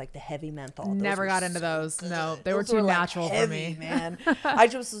Spirit, and it was like the heavy menthol. Those Never were got into so those. good. No, they were Those too like, natural for heavy, me. man. I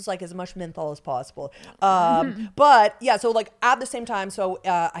just was like as much menthol as possible. But yeah, so like at the same time, so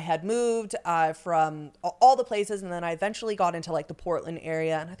I had moved from all the places, and then I eventually got into like the Portland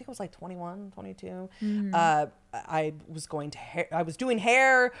area, and I think it was like 21, 22. I was going to I was doing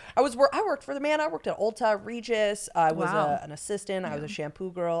hair. I worked for the man. I worked at Ulta, Regis. I was Wow. an assistant. I was a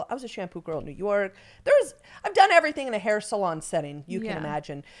shampoo girl. I was a shampoo girl in New York. I've done everything in a hair salon setting you can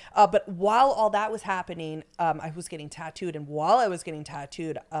imagine. But while all that was happening, I was getting tattooed. And while I was getting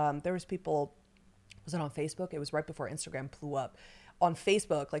tattooed, there was people, was it on Facebook? It was right before Instagram blew up. On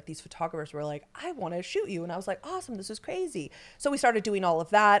Facebook, like these photographers were like, I want to shoot you. And I was like, awesome, this is crazy. So we started doing all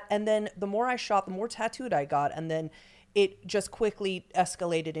of that. And then the more I shot, the more tattooed I got. And then it just quickly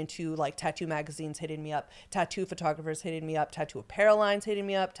escalated into like tattoo magazines hitting me up, tattoo photographers hitting me up, tattoo apparel lines hitting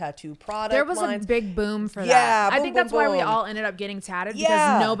me up, tattoo product There was lines. a big boom for Yeah, that. I boom, think boom, that's why we boom. all ended up getting tatted Yeah.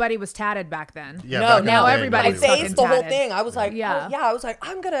 because nobody was tatted back then. Yeah, No, back in now the day, everybody's I nobody fucking faced the whole tatted. thing. I was like, Yeah. I was like,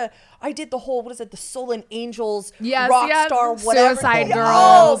 I did the whole, what is it, the Soul and Angels, Yes, rock yes. star, whatever. Suicide Yeah.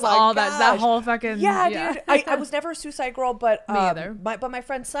 Girls, Oh, my all that gosh. whole fucking Yeah, dude. I was never a suicide girl, but Me either. But my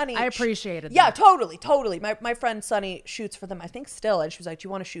friend Sunny, I appreciated Yeah, that. totally. My friend Sunny shoots for them, I think still, and she was like, "Do you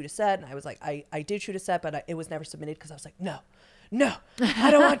want to shoot a set?" And I was like, "I did shoot a set, but it was never submitted because I was like, no, no,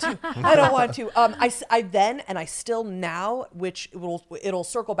 I don't want to. I don't want to. I then, and I still now, which it'll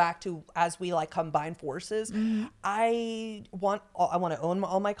circle back to as we like combine forces. I want to own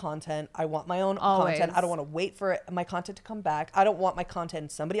all my content. I want my own content. I don't want to wait for my content to come back. I don't want my content in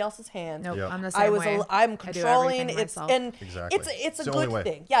somebody else's hands. Nope, Yep. I'm the same way. I'm controlling. It's and Exactly. it's a the only good way.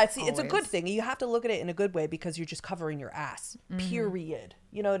 thing. Yeah, it's a good Always. thing. You have to look at it in a good way because you're just covering your ass. Period.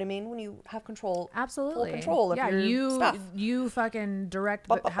 You know what I mean? When you have control, Absolutely. full control of your stuff. You fucking direct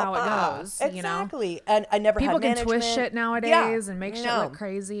how it goes. Exactly. You know? And I never People had can management. twist shit nowadays Yeah. and make shit No. look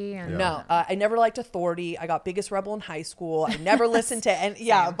crazy. And No, I never liked authority. I got biggest rebel in high school. I never listened to any.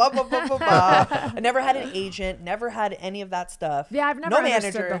 Yeah, blah, blah, blah, blah, blah. I never had an agent. Never had any of that stuff. Yeah, I've never no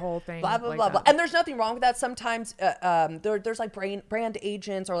understood manager, the whole thing Blah blah like blah that. blah. And there's nothing wrong with that. Sometimes there's like brand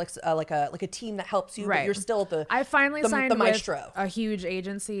agents or like a team that helps you, but Right. you're still the. I finally signed the with maestro. a huge agency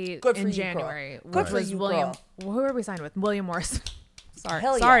Good for in you, girl. January. Good which for was you, William. girl. Who are we signed with? William Morris. Hell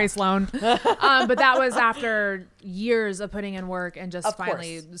yeah. Sorry, Sloan. But that was after years of putting in work and just Of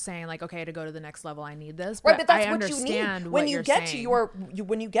finally course. saying like, okay, to go to the next level, I need this. Right, but that's I what you need understand when what you you're get saying. to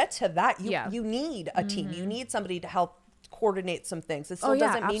when you get to that. Yeah. You need a team. You need somebody to help coordinate some things. It still Oh, yeah,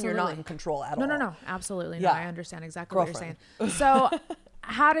 doesn't mean you're not absolutely. in control at all. No, absolutely. Yeah. No, I understand exactly what you're saying. Girlfriend. So,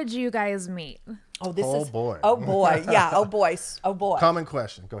 how did you guys meet? Oh, this Oh, is boy. Oh boy, yeah. Oh boy, oh boy. Common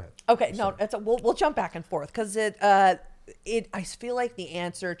question. Go ahead. Okay, no, we'll jump back and forth because I feel like the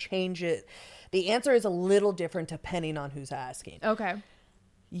answer changes. The answer is a little different depending on who's asking. Okay.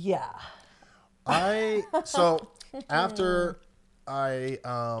 Yeah. So after I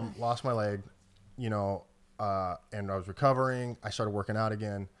lost my leg, and I was recovering, I started working out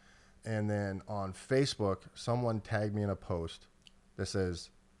again, and then on Facebook, someone tagged me in a post that says,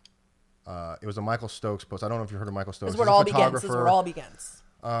 it was a Michael Stokes post. I don't know if you heard of Michael Stokes. This is where it all begins.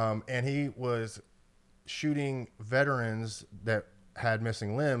 And he was shooting veterans that had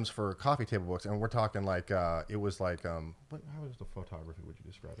missing limbs for coffee table books, and we're talking like it was like how was the photography? Would you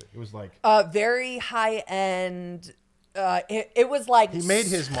describe it? It was like Very high end. It was like he made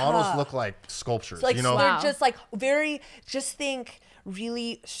his models look like sculptures. like Wow. they're just like very. Just think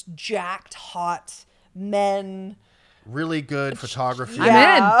really jacked, hot men. Really good photography. I'm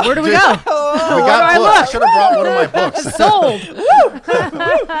in. Where do we go? We got books. I should have brought one of my books. Sold.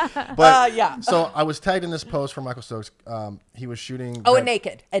 But yeah. So I was tagged in this post from Michael Stokes. He was shooting. And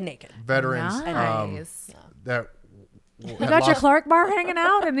naked. Veterans. Nice. That You got your Clark bar hanging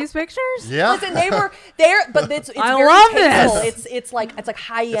out in these pictures? Yeah. Listen, they were there, but it's I very love tasteful. this. It's like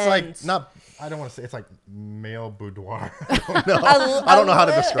high end. It's like not. I don't want to say it's like male boudoir. I don't know how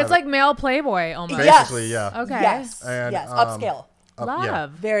to describe It's it. like male Playboy almost. Basically, yeah. Okay. Yes. And, yes. Upscale. Love. yeah.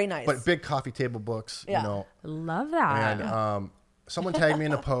 Very nice. But big coffee table books. Yeah. Love that. And someone tagged me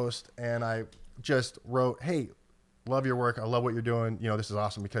in a post, and I just wrote, "Hey, love your work. I love what you're doing. This is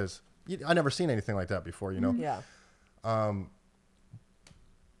awesome because I never seen anything like that before. Yeah.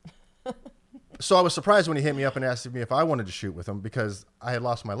 So I was surprised when he hit me up and asked me if I wanted to shoot with him because I had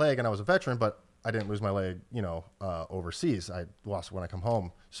lost my leg and I was a veteran, but I didn't lose my leg, overseas. I lost it when I come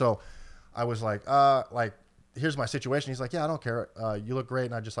home. So I was like, here's my situation. He's like, yeah, I don't care. You look great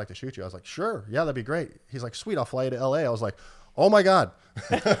and I'd just like to shoot you. I was like, sure. Yeah, that'd be great. He's like, sweet. I'll fly you to LA. I was like, oh my God.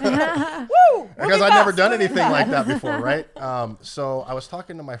 Woo! Because I'd never done anything like that before. Right. So I was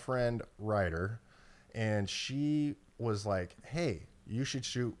talking to my friend Ryder and she was like, hey, you should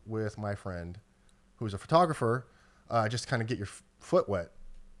shoot with my friend who's a photographer, just kind of get your foot wet.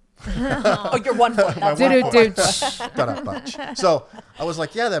 Oh, you're 1 foot. That's So I was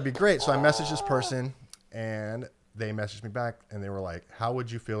like, yeah, that'd be great. So I messaged this person and they messaged me back and they were like, how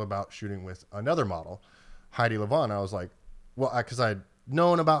would you feel about shooting with another model, Heidi Lavon? I was like, well, because I'd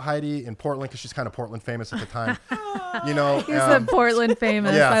known about Heidi in Portland because she's kind of Portland famous at the time. He said Portland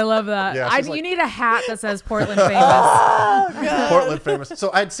famous. Yeah. I love that. Yeah, she's like- you need a hat that says Portland famous. Portland famous. So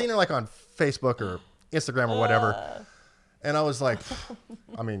I'd seen her like on Facebook or Instagram or whatever. And I was like,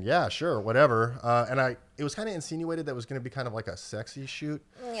 I mean, yeah, sure, whatever. And it was kind of insinuated that it was going to be kind of like a sexy shoot.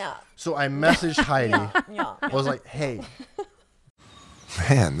 Yeah. So I messaged Heidi. Yeah. I was like, hey,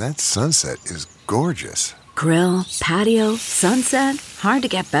 Man, that sunset is gorgeous. Grill, patio, sunset. Hard to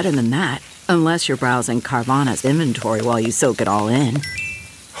get better than that. Unless you're browsing Carvana's inventory while you soak it all in.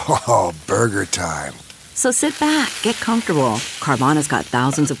 Oh, burger time. So sit back, get comfortable. Carvana's got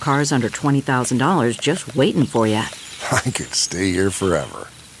thousands of cars under $20,000 just waiting for you. I could stay here forever.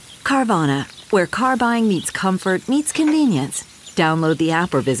 Carvana, where car buying meets comfort meets convenience. Download the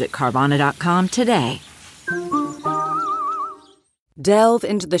app or visit Carvana.com today. Delve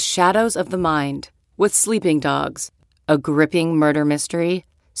into the shadows of the mind with Sleeping Dogs, a gripping murder mystery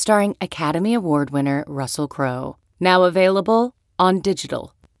starring Academy Award winner Russell Crowe. Now available on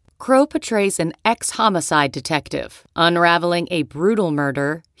digital. Crow portrays an ex-homicide detective unraveling a brutal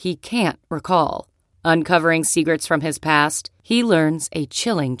murder he can't recall. Uncovering secrets from his past, he learns a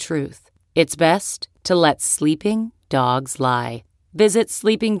chilling truth. It's best to let sleeping dogs lie. Visit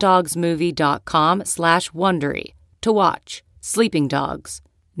sleepingdogsmovie.com/Wondery to watch Sleeping Dogs,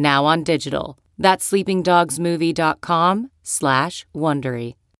 now on digital. That's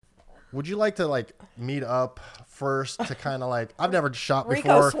sleepingdogsmovie.com/Wondery. Would you like to like meet up first to kind of like, I've never shot Rico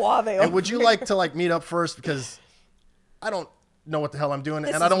before. Suave And would you like to like meet up first, because I don't know what the hell I'm doing,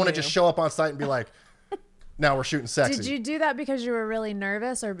 and I don't want to just show up on site and be like, now we're shooting sexy. Did you do that because you were really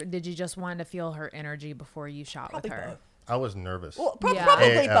nervous, or did you just want to feel her energy before you shot with her? Both. I was nervous. Well, Yeah.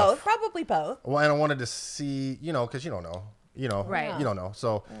 probably AF. both. Probably both. Well, and I wanted to see, you know, because you don't know, Right. You don't know.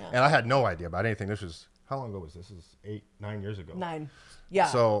 So, and I had no idea about anything. This was, how long ago was this? This is 8-9 years ago. 9. Yeah.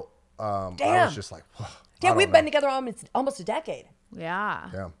 So, I Damn. was just like, I Damn, don't we've know. been together almost a decade. Yeah.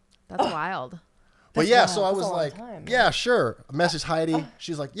 Yeah. That's wild. But yeah, wild. so I That's a was long like, time, yeah, sure. I messaged Heidi.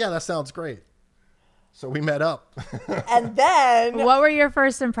 She's like, yeah, that sounds great. So we met up. And then What were your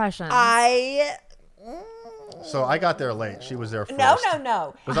first impressions? So I got there late. She was there first.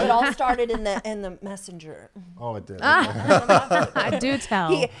 No. It all started in the messenger. Oh, it did. I do tell.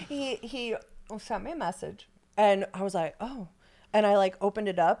 He sent me a message, and I was like, oh, and I like opened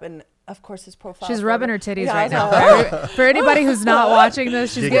it up, and of course his profile. She's rubbing her titties Yeah, right I was now. like, For anybody who's not watching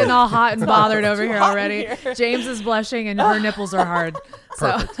this, she's getting all hot and bothered over here hot already. here. James is blushing and her nipples are hard.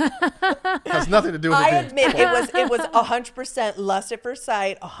 Perfect. Has nothing to do with I it. admit it was 100% lust at first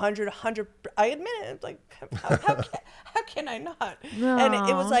sight. 100. I admit it. Like how can I not? And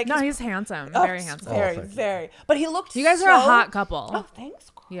it was like no, he's handsome, very handsome. very. But he looked. You guys are a hot couple. Oh, thanks,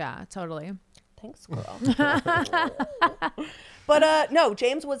 girl. Yeah, totally. Thanks, girl. But no,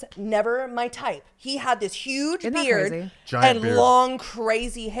 James was never my type. He had this huge Isn't that beard crazy? Giant and beard. long,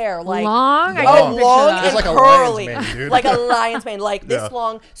 crazy hair. Like Long? I oh, couldn't picture long that. and It's like a curly, lion's mane, dude. like a lion's mane, like Yeah. this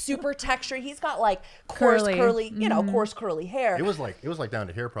long, super texture. He's got like coarse, Curly. curly, coarse, curly hair. It was like down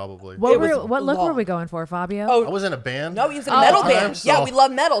to here probably. What was look were long. we going for, Fabio? Oh, I was in a band. No, he was in a metal band. so Yeah, we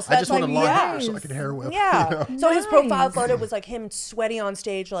love metal. So I that's just wanted like, long yeah. hair so I could hair whip. Yeah. you know? So his profile Nice. photo was like him sweaty on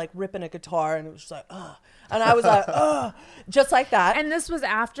stage, like ripping a guitar, and it was just like, ugh. And I was like, ugh, just like that. And this was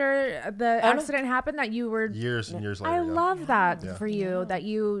after the accident happened that you were. Years and years later. I yeah. love that for you, that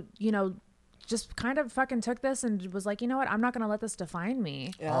you know, just kind of fucking took this and was like, you know what, I'm not going to let this define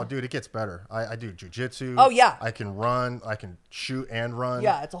me. Oh, dude, it gets better. I do jujitsu. Oh, yeah. I can run. I can shoot and run.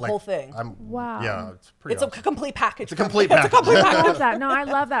 Yeah, it's a whole thing. Wow. Yeah, it's pretty. It's a awesome. complete package. It's a complete It's a package. complete I package. love that. No, I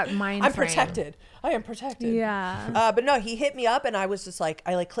love that mind I'm frame. protected. I am protected. Yeah. But no, he hit me up, and I was just like,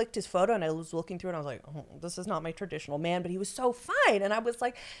 I like clicked his photo, and I was looking through, and I was like, oh, this is not my traditional man, but he was so fine, and I was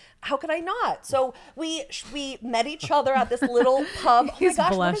like, how could I not? So we met each other at this little pub. He's oh my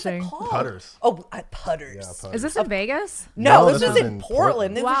gosh, blushing. what is it called? Putters. Oh, Putters. Yeah, putters. Is this in Vegas? No, No, this this was is in in Portland.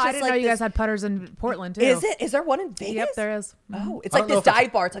 Portland. This Wow, was I just didn't like know you this- guys had putters in Portland too. Is it? Is there one in Vegas? Yep, there is. Oh, it's I like don't know this if it's-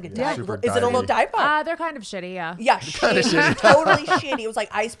 dive bar. It's like a dive. super Is it a little divey. dive bar? They're kind of shitty, yeah. Yeah, shitty. Totally shitty. It was like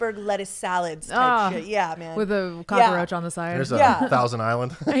iceberg lettuce salads type Oh, shit. Yeah, man. With a cockroach on the side. There's Yeah. a Thousand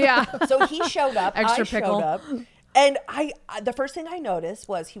Island. yeah. So he showed up. Extra I pickle. showed up. And I the first thing I noticed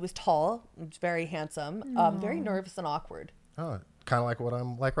was he was tall, very handsome, very nervous and awkward. Oh, kind of like what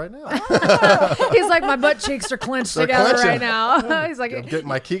I'm like right now. He's like, my butt cheeks are clenched They're together clenching. right now. He's like, I'm getting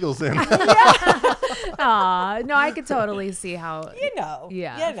my Kegels in. aw. No, I could totally see how. You know.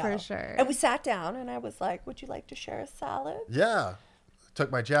 Yeah, you know. for sure. And we sat down, and I was like, would you like to share a salad? Yeah. Took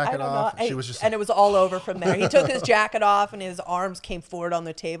my I jacket don't off. know. She was just and it was all over from there. He took his jacket off, and his arms came forward on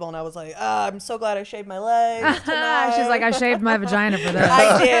the table, and I was like, I'm so glad I shaved my legs tonight. She's like, I shaved my vagina for this.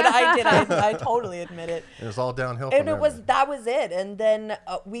 I did. I totally admit it. it was all downhill. And from it was there. that was it. And then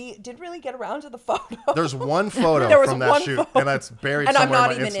we didn't really get around to the photo. There's one photo There was from that one shoot, photo. and that's buried and I'm somewhere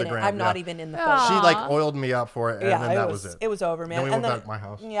not on my even Instagram. in it. I'm not Yeah. even in the photo. She like oiled me up for it, and then that was it. It was over, man. Then we and went then, back to my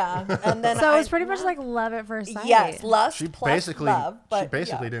house. Yeah, and then So it's pretty much like love at first sight. yes, lust She plus basically, love. But she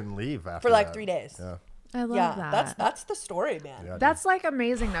basically yeah. didn't leave after for like that. 3 days. Yeah. I love Yeah, that. that's the story, man. Yeah, That's like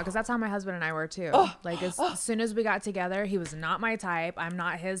amazing though, because that's how my husband and I were too. Like as soon as we got together, he was not my type. I'm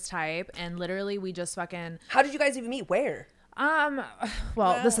not his type, and literally we just fucking. How did you guys even meet? Where?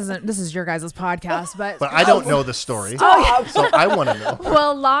 Well, this is your guys' podcast, but But I don't know the story, Oh, so I want to know.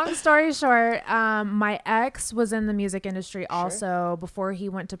 well, long story short, my ex was in the music industry also. Before he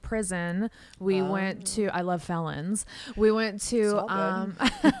went to prison, we went to. I love felons. We went to.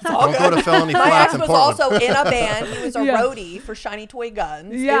 Don't go to Felony My Flats ex in was Portland. also in a band. He was a Yeah. roadie for Shiny Toy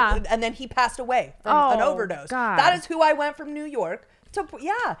Guns. Yeah. And then he passed away from an Oh, overdose. God. That is who I went from New York to.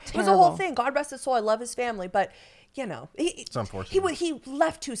 Yeah. It was a whole Terrible. thing. God rest his soul. I love his family. But you know, it's unfortunate. He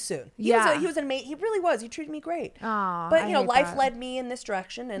left too soon. He was an amazing. He really was. He treated me great. Oh, but you know, life led me in this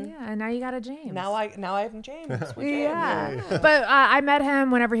direction, and and now you got a James. Now I have James. Yeah. But I met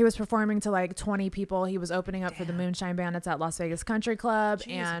him whenever he was performing to like 20 people. He was opening up for the Moonshine Bandits at Las Vegas Country Club,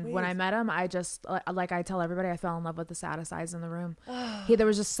 and when I met him, I just like I tell everybody, I fell in love with the saddest eyes in the room. There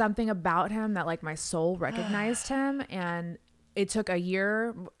was just something about him that like my soul recognized him, and it took a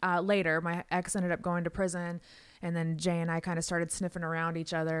year later. My ex ended up going to prison, and then Jay and I kind of started sniffing around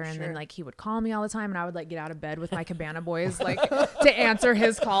each other, and then like he would call me all the time, and I would like get out of bed with my Cabana boys like to answer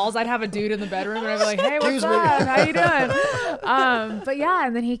his calls. I'd have a dude in the bedroom, and I'd be like, "Hey, what's up? How you doing?" But yeah,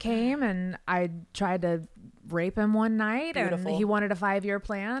 and then he came, and I tried to rape him one night. Beautiful. And he wanted a 5-year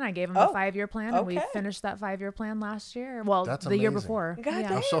plan. I gave him a 5-year plan, and we finished that 5-year plan last year. Well, That's the year amazing. before.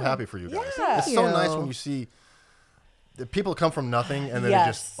 I'm so happy for you guys. Yeah. It's so nice when you see the people come from nothing and then they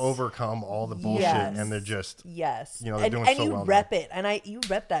just overcome all the bullshit and they're just you know, they're doing so well. And you rep it, and you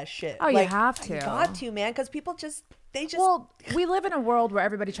rep that shit. Oh, like, you have to. You got to, man, because people well, we live in a world where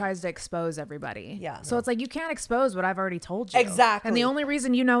everybody tries to expose everybody. Yeah. So it's like, you can't expose what I've already told you. Exactly. And the only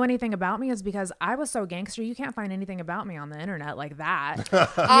reason you know anything about me is because I was so gangster. You can't find anything about me on the internet like that.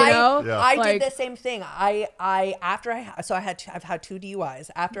 I did the same thing. I've had 2 DUIs.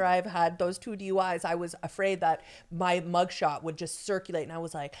 After I've had those 2 DUIs, I was afraid that my mugshot would just circulate, and I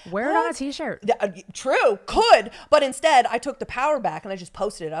was like, wear it on a t-shirt. True, could, but instead I took the power back and I just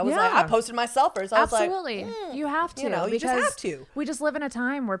posted it. I was like, I posted myself first. I was absolutely. You have to. You know, you just have to. We just live in a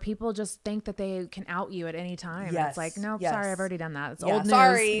time where people just think that they can out you at any time. Yes. It's like, nope, sorry, I've already done that. It's old news.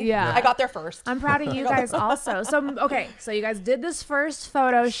 Sorry. Yeah. I got there first. I'm proud of you guys also. So you guys did this first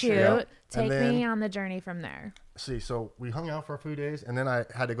photo shoot. Yep. Take me on the journey from there. So we hung out for a few days, and then I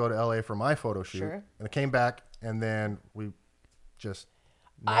had to go to LA for my photo shoot. And I came back, and then we just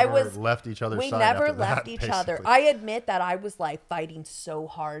left each other's side. We never left each other. I admit that I was like fighting so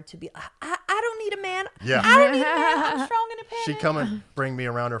hard to be, I don't need a man. Yeah. I don't need a man. I'm strong and independent. She'd come and bring me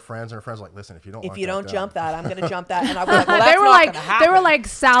around her friends, and her friends were like, listen, if you don't jump that, I'm going to jump that. And I was like, well, that's not going to happen. They were like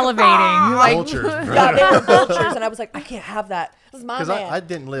salivating. Like, vultures. Yeah, they were vultures. And I was like, I can't have that. This is my man. Because I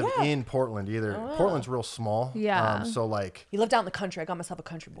didn't live in Portland either. Portland's real small. Yeah. So like. You lived out in the country. I got myself a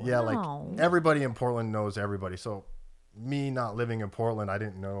country boy. Yeah, like everybody in Portland knows everybody. So me not living in Portland, I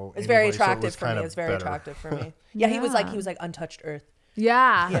didn't know. It's very attractive for me. It's very attractive for me. Yeah, he was like untouched earth.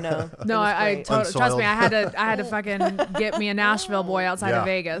 Yeah, you know. No, I trust me. I had to fucking get me a Nashville boy outside of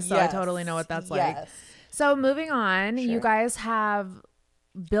Vegas, so I totally know what that's like. So moving on, you guys have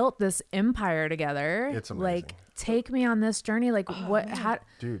built this empire together. It's amazing. Like, take me on this journey. Like, what? How,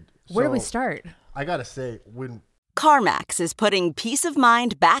 dude? Where do we start? I gotta say, when CarMax is putting peace of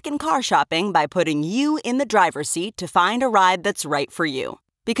mind back in car shopping by putting you in the driver's seat to find a ride that's right for you.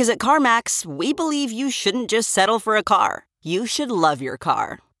 Because at CarMax, we believe you shouldn't just settle for a car. You should love your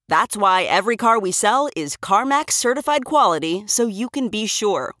car. That's why every car we sell is CarMax certified quality, so you can be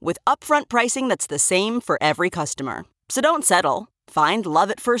sure with upfront pricing that's the same for every customer. So don't settle. Find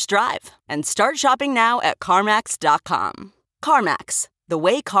love at first drive and start shopping now at CarMax.com. CarMax, the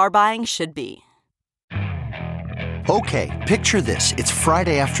way car buying should be. Okay, picture this. It's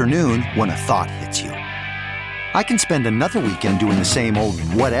Friday afternoon when a thought hits you. I can spend another weekend doing the same old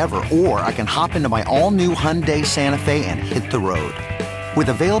whatever, or I can hop into my all-new Hyundai Santa Fe and hit the road. With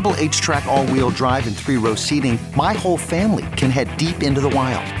available H-Track all-wheel drive and 3-row seating, my whole family can head deep into the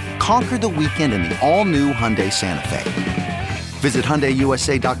wild. Conquer the weekend in the all-new Hyundai Santa Fe. Visit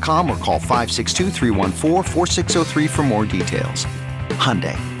HyundaiUSA.com or call 562-314-4603 for more details.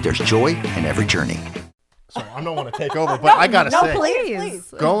 Hyundai, there's joy in every journey. So I don't want to take over, but I gotta say,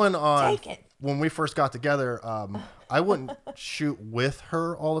 please. Going on when we first got together, I wouldn't shoot with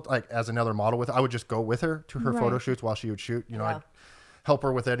her all the like as another model with her. I would just go with her to her photo shoots while she would shoot. You know, I'd help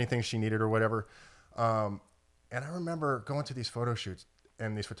her with anything she needed or whatever. And I remember going to these photo shoots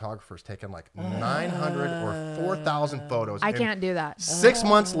and these photographers taking like 900 or 4,000 photos. I can't do that. 6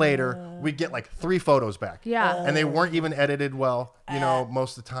 months later, we'd get like 3 photos back. Yeah. And they weren't even edited well, you know,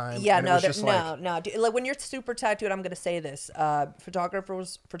 most of the time. Yeah, and no, no. Like when you're super tattooed, I'm going to say this.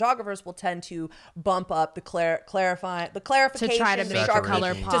 Photographers will tend to bump up the clarification to try to make your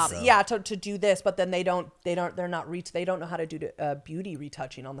color pop. To do this, but then they don't know how to do beauty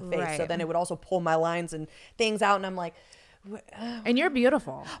retouching on the face. Right. So then it would also pull my lines and things out, and I'm like, and you're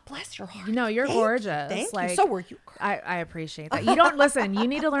beautiful. Bless your heart. No, you're gorgeous. Thank like, you. So were you. I appreciate that. You don't listen. You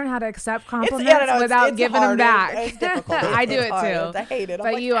need to learn how to accept compliments without giving them back. It's difficult. I do it too. I hate it.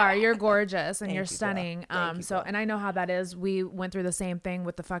 But you're gorgeous and you're stunning. And I know how that is. We went through the same thing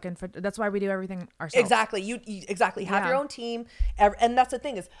with the fucking. That's why we do everything ourselves. Exactly. You exactly have your own team, and that's the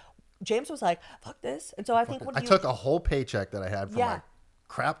thing is, James was like, fuck this. And so I think I took a whole paycheck that I had from my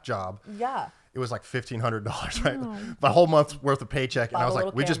crap job. Yeah. It was like $1,500, right? My whole month's worth of paycheck. And I was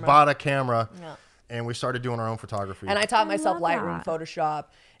like, we just camera. bought a camera and we started doing our own photography. And I taught myself Lightroom, Photoshop,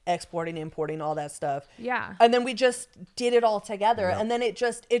 exporting, importing, all that stuff. Yeah. And then we just did it all together. And then it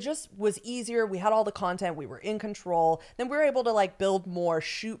just was easier. We had all the content. We were in control. Then we were able to like build more,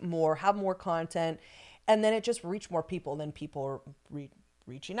 shoot more, have more content. And then it just reached more people. Then people are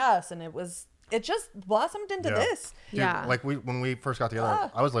reaching us. And it just blossomed into this. Dude, like when we first got together,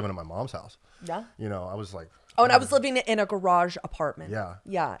 I was living in my mom's house. Yeah. You know, I was like, oh, and I was living in a garage apartment. Yeah.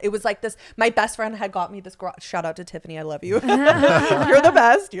 Yeah. It was like this. My best friend had got me this garage. Shout out to Tiffany. I love you. You're the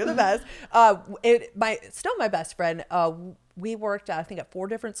best. You're the best. Still my best friend. We worked, I think, at 4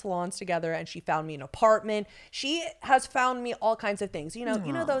 different salons together, and she found me an apartment. She has found me all kinds of things. You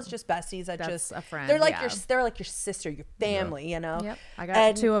know those just besties that That's just a friend. They're like they're like your sister, your family. You know. Yep. I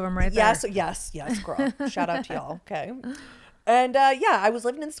got 2 of them right there. Yes, girl. Shout out to y'all. Okay. And I was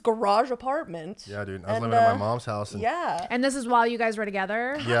living in this garage apartment. Yeah, dude. I was living in my mom's house. And And this is while you guys were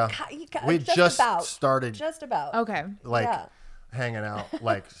together? Yeah. We just started. Just about. Okay. Hanging out,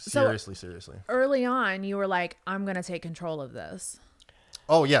 like seriously. Early on, you were like, I'm going to take control of this.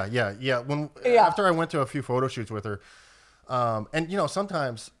 Oh, yeah. After I went to a few photo shoots with her, and, you know,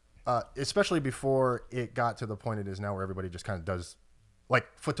 sometimes, especially before it got to the point it is now where everybody just kind of does, like,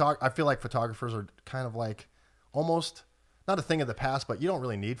 I feel like photographers are kind of like almost not a thing of the past, but you don't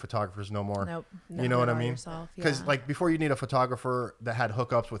really need photographers no more. Nope. You know what I mean? Because like before you need a photographer that had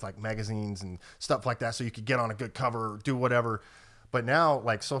hookups with like magazines and stuff like that so you could get on a good cover, do whatever. But now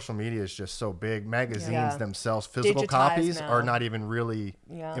like social media is just so big. Magazines themselves, physical copies are not even really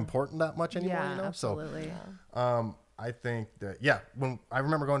important that much anymore. Yeah, you know? absolutely. So I think that, when I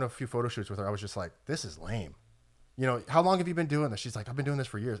remember going to a few photo shoots with her, I was just like, this is lame. You know, how long have you been doing this? She's like, I've been doing this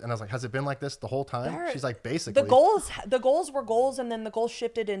for years. And I was like, has it been like this the whole time? She's like, basically. The goals were goals, and then the goals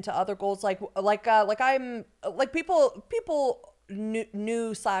shifted into other goals. People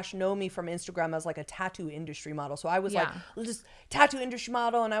knew/know me from Instagram as like a tattoo industry model. So I was like just tattoo industry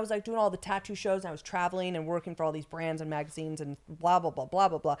model, and I was like doing all the tattoo shows, and I was traveling and working for all these brands and magazines and blah blah blah blah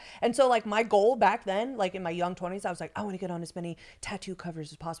blah blah. And so like my goal back then, like in my young 20s, I was like, I want to get on as many tattoo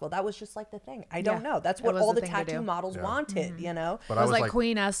covers as possible. That was just like the thing. I don't know. That's what all the tattoo models wanted, you know. But it was like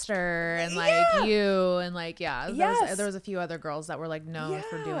Queen Esther and like you and like there was a few other girls that were like known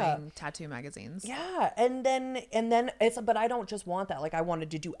for doing tattoo magazines. Yeah, and then but I don't just want that. Like I want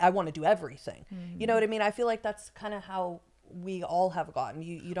to do everything. You know what I mean? I feel like that's kind of how we all have gotten.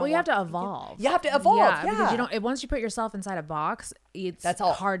 You don't. Well, you have to evolve. You have to evolve. Yeah, because you don't. Once you put yourself inside a box, that's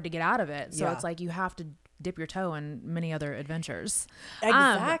hard to get out of it. So it's like you have to dip your toe in many other adventures.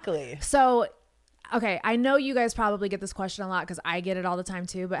 Exactly. So. Okay, I know you guys probably get this question a lot because I get it all the time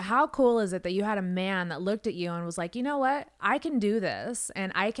too, but how cool is it that you had a man that looked at you and was like, you know what? I can do this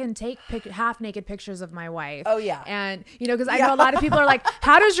and I can take half-naked pictures of my wife. Oh, yeah. And, you know, because I know a lot of people are like,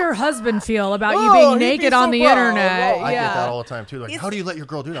 how does your husband feel about you being naked on the internet? I get that all the time too. Like, how do you let your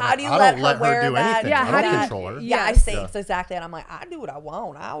girl do that? How do you I don't let her do anything. Yeah, I don't control her. Yeah, I say it's exactly. And I'm like, I do what I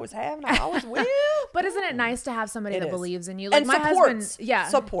want. I always have and I always will. But isn't it nice to have somebody that believes in you? Like my husband,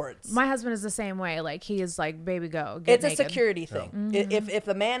 supports. My husband is the same way. Like he is like, baby, go. It's naked. A security thing. If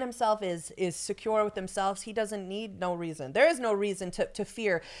the man himself is secure with himself, he doesn't need no reason. There is no reason to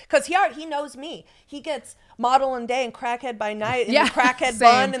fear because he knows me. He gets model and day and crackhead by night and the crackhead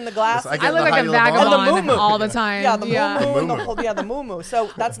bun and the glasses. I look like a vagabond all the time. Yeah, the moo-moo. The moo-moo.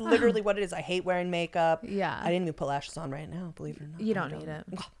 So that's literally what it is. I hate wearing makeup. Yeah. I didn't even put lashes on right now, believe it or not. You don't need it.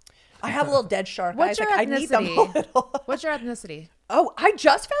 I have a little dead shark What's eyes. your I need them a little. What's your ethnicity? Oh, I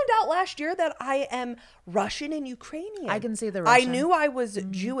just found out last year that I am Russian and Ukrainian. I can see the Russian. I knew I was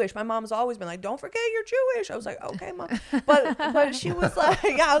Jewish. My mom's always been like, don't forget you're Jewish. I was like, okay, Mom. But she was like,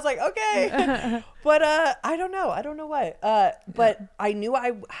 I was like, okay. But I don't know. I don't know what. But I knew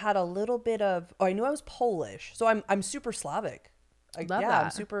I had a little bit of, I knew I was Polish. So I'm super Slavic. Love that.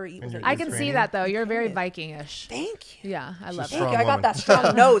 I'm super. I can see that though. You're very Viking-ish. Thank you. Yeah, I love Thank you. I got that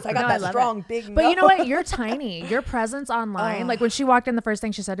strong nose. I got that strong big nose. But you know what? You're tiny. Your presence online, like when she walked in, the first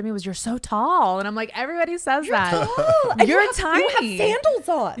thing she said to me was, "You're so tall," and I'm like, everybody says that. Tall. You're tiny. You have sandals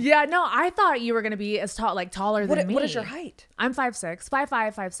on. Yeah, no, I thought you were gonna be as tall, like taller than me. What is your height? I'm 5'6",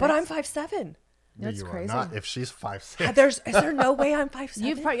 5'5", 5'6". But I'm 5'7". That's crazy. Not if she's 5'6". Is there no way I'm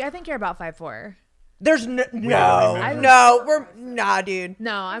 5'7"? I think you're about 5'4". There's we're nah, dude.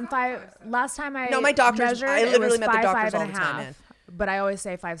 No, I'm 5. Last time I my doctor measured, I literally it was met the doctors all the 5.5. time, man. But I always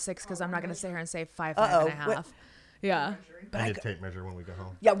say 5'6" because I'm not going to sit here and say 5'5" and a half. Yeah. I need a tape measure when we go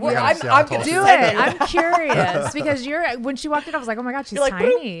home. Yeah, I'm gonna do it. I'm curious because when she walked in, I was like, oh my god, she's like,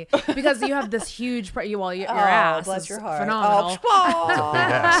 tiny because you have this huge. Your ass bless is your heart. phenomenal. Oh,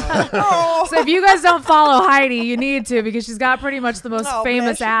 Ass. So if you guys don't follow Heidi, you need to because she's got pretty much the most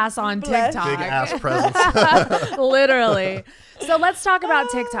famous ass on bless TikTok. Big ass presence. Literally. So let's talk about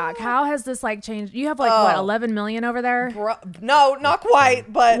TikTok. How has this changed? You have what, 11 million over there? Bro, no, not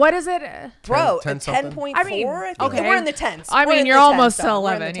quite, but What is it? bro, 10 10.4. I mean, I think. okay. We're in the tens. I We're mean, in you're the almost tens, to dog. We're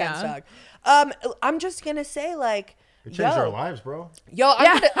in 11, the tens, yeah. dog. I'm just gonna say It changed our lives, bro.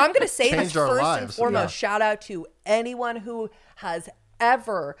 I'm gonna say this Changed our first and lives, foremost. yeah. Shout out to anyone who has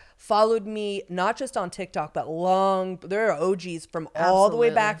ever followed me, not just on TikTok, but there are OGs from all the way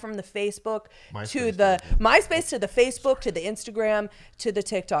back from the Facebook to the MySpace to the Facebook to the Instagram to the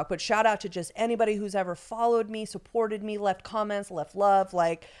TikTok. But shout out to just anybody who's ever followed me, supported me, left comments, left love.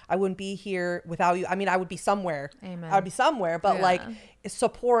 Like, I wouldn't be here without you. I mean, I would be somewhere. Amen. I'd be somewhere, but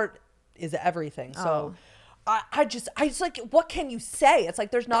support is everything. So I just like, what can you say? It's like,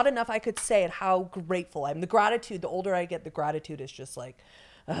 there's not enough I could say at how grateful I am. The gratitude, the older I get, the gratitude is just like,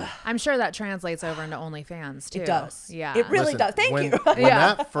 I'm sure that translates over into OnlyFans too. it does. Yeah. It really does. Thank when, you. When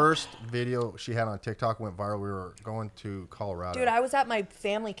that first video she had on TikTok went viral, we were going to Colorado. Dude, I was at my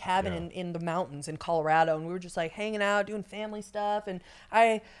family cabin in the mountains in Colorado, and we were just like hanging out, doing family stuff. And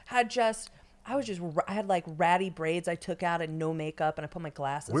I had like ratty braids I took out and no makeup, and I put my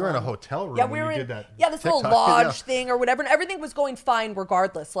glasses on. We were in a hotel room when when we were you in, did that. this little lodge thing or whatever, and everything was going fine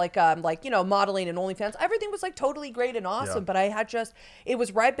regardless. Like modeling and OnlyFans, everything was like totally great and awesome. But I had it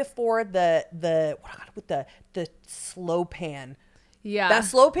was right before the slow pan. Yeah. That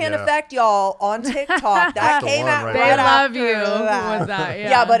slow pan effect, y'all, on TikTok. That came out right They love after you that. with that. Yeah.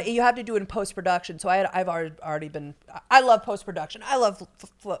 Yeah, but you have to do it in post-production. So I've already been, I love post-production. I love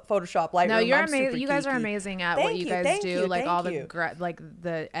Photoshop, Lightroom. No, you're I'm amazing. super You guys are geeky. amazing at Thank what you you, guys thank do. you, Like all thank the like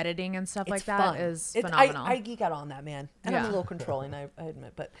the editing and stuff like It's that fun. is It's- phenomenal. I geek out on that, man. And I'm a Yeah. little controlling, I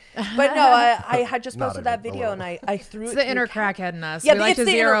admit. But no, I had just Not posted a that bit, a video little. and I threw It's it the through inner Cat. crackhead in us. Yeah, We like it's to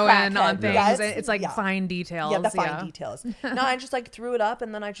the inner zero in on crackhead. things. Yeah, It's like fine details. Yeah, the fine details. No, I just like threw it up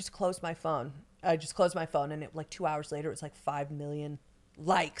and then I just closed my phone. And it, like 2 hours later, it was like 5 million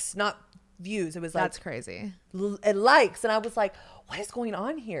likes, not views. It was like, That's crazy. Likes. And I was like, what is going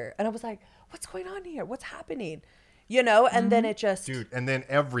on here? And I was like, what's going on here? What's happening? And then it just, Dude, and then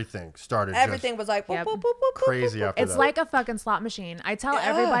everything started. everything was like, boop, boop, boop, boop, crazy boop, boop. after It's that. like a fucking slot machine. I tell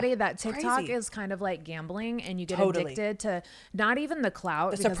everybody that TikTok crazy. is kind of like gambling, and you get Totally. addicted to not even the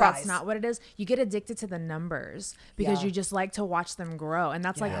clout, because surprise. that's not what it is. You get addicted to the numbers because Yeah. you just like to watch them grow, and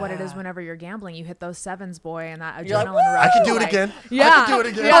that's like what it is whenever you're gambling. You hit those sevens, boy, and that You're like, adrenaline "Woo!" rush. I can do is it like- again. Yeah, I can do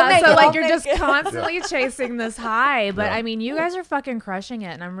it again. Yeah, I'll make so it, like I'll you're make just it. constantly chasing this high. But Yeah. I mean, you guys are fucking crushing it,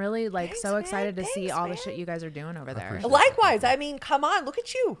 and I'm really like Thanks, so man. excited to see Thanks, all the man. shit you guys are doing over there. appreciate it. Likewise. I mean, come on, look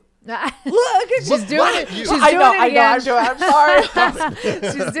at you. Look, Look at she's doing it. She's doing I know, it again. I'm doing it. I'm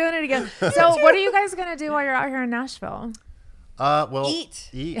sorry. She's doing it again. So, what are you guys gonna do while you're out here in Nashville? Well, Eat.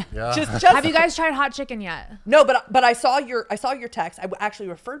 Yeah. Just Have you guys tried hot chicken yet? No, but I saw your text. I actually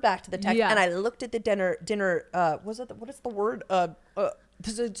referred back to the text, Yeah. and I looked at the dinner. What is the word?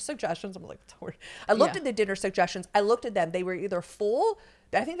 Suggestions. I'm like, what's the word? I looked at the dinner suggestions. I looked at them. They were either full.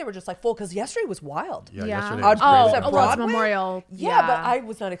 I think they were just like full because yesterday was wild. Yeah, Yeah. yesterday Oh, was Oh, crazy. at well, it's Broadway? Memorial. Yeah, but I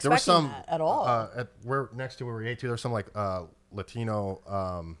was not There expecting was some that at all. where next to where we ate to. There was some like Latino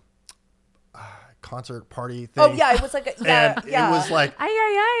concert party thing. Oh yeah, it was like a, yeah, and yeah. it was like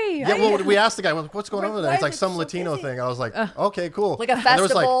Ay. yeah. Well, we asked the guy, "What's going on over there?" Why It's like is it some so Latino busy? thing. I was like, "Okay, cool." Like a And there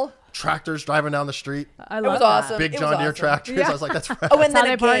was festival? like tractors driving down the street. I It love was that. awesome. Big It was John Deere awesome. tractors. Yeah. I was like, "That's right." Oh, and That's then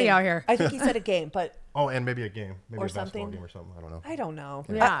how a they party game. out here. I think he said a game, but Oh, and maybe a game, maybe Or a basketball something. game or something. I don't know. I don't know.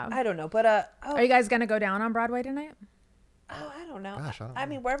 Yeah. I don't know. But Are you guys gonna go down on Broadway tonight? I don't know. Gosh, I don't I know.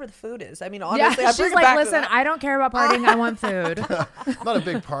 mean, wherever the food is. I mean, Yeah, honestly, I she's bring it like, back to listen, that. I don't care about partying. I want food. I'm not a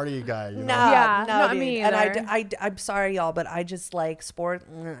big party guy. You know? Nah, Yeah, no, not dude. me And either. I'm sorry, y'all, but I just like sport,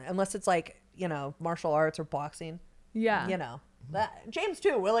 unless it's like, martial arts or boxing. Yeah. That, James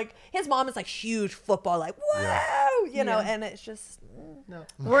too. We're like, his mom is like huge football, like, whoa, and it's just, No.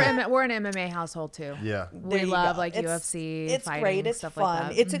 We're an MMA household too. Yeah. We there you love go. like It's- UFC. It's fighting, great. It's stuff fun.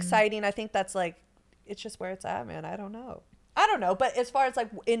 like that. It's exciting. I think that's like, it's just where it's at, man. I don't know. But as far as like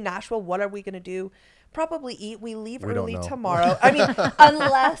in Nashville, what are we going to do? Probably eat. We leave We don't early know. tomorrow. I mean,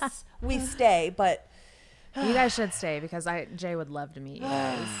 unless we stay, but You guys should stay because Jay would love to meet you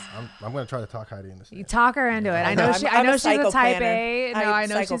guys. I'm going to try to talk Heidi into You talk her into it. I know she's a type A. No, I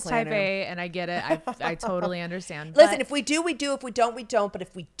know she's type planner. A, and I get it. I totally understand. Listen, if we do, we do. If we don't, we don't. But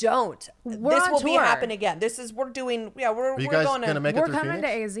if we don't, this will be tour. happen again. We're doing. Yeah, we're you guys going gonna make it we're through coming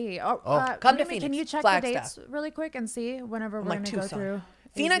Phoenix? to AZ. Come to Phoenix. Can you check Flagstaff. the dates really quick and see whenever we're going to go through?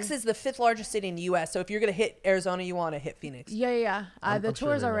 Phoenix is the 5th largest city in the U.S. So if you're going to hit Arizona, you want to hit Phoenix. Yeah. The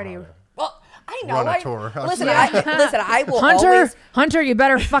tour's already. Well, I know. Run a tour. Listen, I will Hunter, you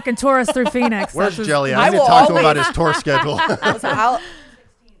better fucking tour us through Phoenix. Where's Jelly? I need to talk to him about his tour schedule. Listen,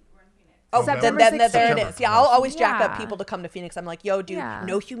 September then 16th. there it is. Yeah, I'll always jack up people to come to Phoenix. I'm like, yo, dude,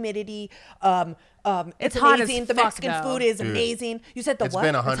 no humidity. It's amazing. The Mexican food is amazing. You said it's what?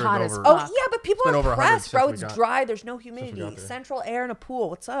 been 100 over. Oh yeah, but people are impressed, bro. It's got dry. There's no humidity. Central air and a pool.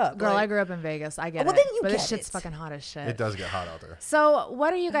 What's up? Girl, I grew up in Vegas. I get it. Well, then you but get this shit's it. fucking hot as shit. It does get hot out there. So,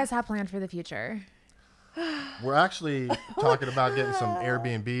 what do you guys have planned for the future? We're actually talking about getting some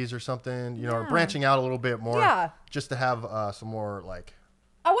Airbnbs or something, or branching out a little bit more, just to have some more like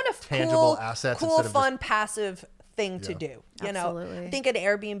I want a tangible assets, cool, fun, passive thing to do. You know, Absolutely. I think an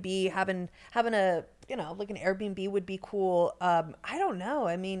Airbnb having a like an Airbnb would be cool. I don't know.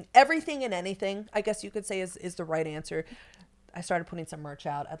 I mean, everything and anything, I guess you could say is the right answer. I started putting some merch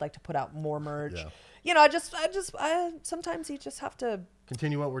out. I'd like to put out more merch. Yeah. I sometimes you just have to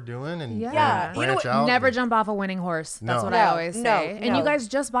continue what we're doing and branch out. Never jump off a winning horse. That's what I always say. And you guys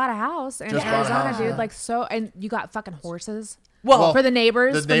just bought a house in Arizona, dude. Like and you got fucking horses. Well, for the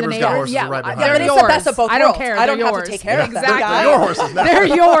neighbors. The neighbors got horses right behind but it's the best of both I don't worlds. care. I don't They're have yours. to take care of them. Exactly. They're your horses now. They're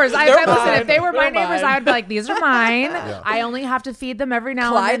yours. Listen, if they were my They're neighbors, mine. I would be like, these are mine. I only have to feed them every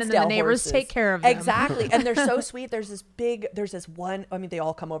now and then, and then the neighbors take care of them. Exactly. And they're so sweet. There's this one, I mean, they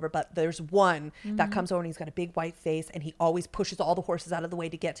all come over, but there's one that comes over and he's got a big white face and he always pushes all the horses out of the way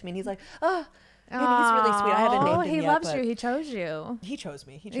to get to me. And he's like, and he's really sweet. I haven't named him he yet. loves you. He chose you. He chose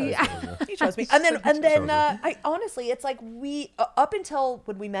me. He chose me. And then I honestly, it's like we up until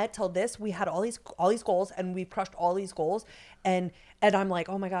when we met till this, we had all these goals and we've crushed all these goals. And I'm like,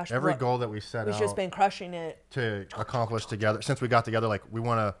 oh my gosh, every goal that we set out, we've just been crushing it to accomplish together. Since we got together, like we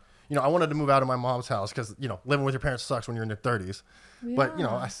want to. I wanted to move out of my mom's house because, living with your parents sucks when you're in your 30s. Yeah. But,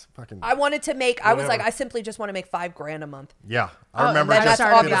 I wanted to make, I was like, I simply just want to make $5,000 a month. Yeah. I remember that's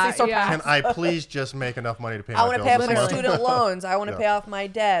obviously can I please just make enough money to pay my bills? I want to pay off my student loans. I want to pay off my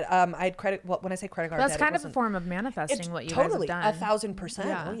debt. I had credit, when I say credit card that's debt, kind of a form of manifesting what you totally, guys have done. 1,000%.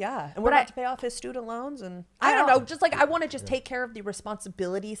 Yeah. Well, yeah. And we're about to pay off his student loans. And I don't know, just like I want to just take care of the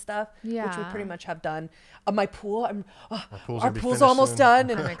responsibility stuff, which we pretty much have done. My pool, our pool's almost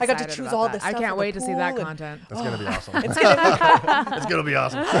done. And I got to choose all this stuff. I can't wait to see that content. That's going to be awesome. It's going to be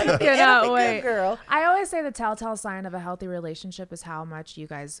awesome. Cannot wait. Girl. I always say the telltale sign of a healthy relationship is how much you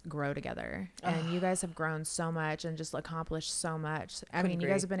guys grow together. And you guys have grown so much and just accomplished so much. I mean, you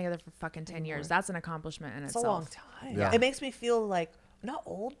guys have been together for fucking 10 years. That's an accomplishment in itself. It's a long time. Yeah. It makes me feel like, not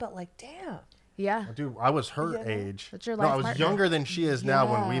old, but like, damn. Yeah. Dude, I was her age. That's your life I was partner. younger than she is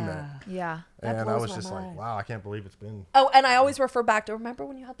now when we met. Yeah. And I was just like, wow, I can't believe it's been. Oh, and I always refer back to, remember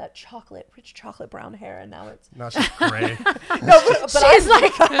when you had that rich chocolate brown hair and now it's. Now she's gray. But she's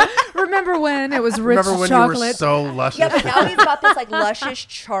like, remember when it was rich chocolate? Remember when you were so luscious? Yeah, but now he's got this like luscious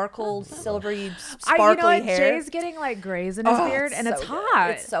charcoal, silvery, sparkly hair. Jay's getting like grays in his beard and it's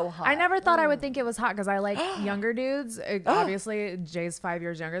hot. It's so hot. I never thought I would think it was hot because I like younger dudes. Obviously, Jay's 5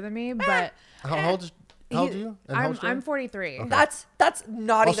 years younger than me, but. How old are you? I'm 43. Okay. That's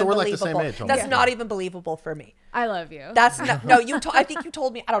not even we're believable. Like the same age, that's not even believable for me. I love you. That's no. I think you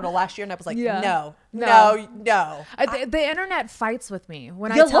told me. I don't know last year, and I was like, no. The internet fights with me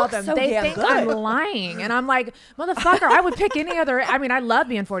when I tell them. They think I'm lying, and I'm like, motherfucker, I would pick any other. I mean, I love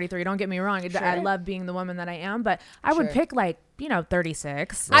being 43. Don't get me wrong. Sure. I love being the woman that I am, but I would pick like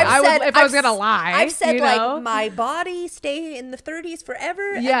 36. Right. If I was gonna lie. I've said like my body stay in the 30s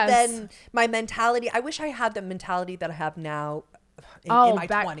forever, and then my mentality. I wish I had the mentality that I have now. In my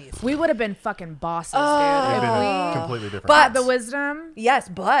 20s, we would have been fucking bosses, dude. Completely different. But the wisdom, yes,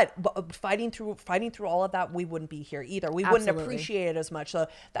 but fighting through all of that, we wouldn't be here either. We wouldn't appreciate it as much. So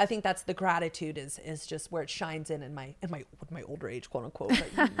I think that's the gratitude is just where it shines in my older age, quote unquote.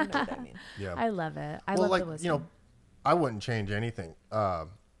 But you know what I mean? Yeah, I love it. I love the wisdom. I wouldn't change anything.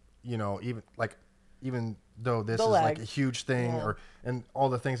 Even though this is like a huge thing, and all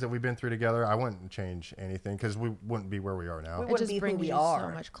the things that we've been through together, I wouldn't change anything because we wouldn't be where we are now. It just brings you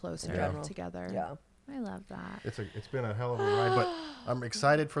so much closer together. Yeah. I love that. It's been a hell of a ride, but I'm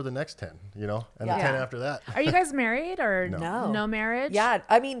excited for the next 10, and the 10 after that. Are you guys married or No. no marriage? Yeah,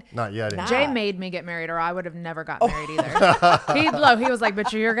 I mean, Not yet. Nah. Jay made me get married, or I would have never got married either. He was like,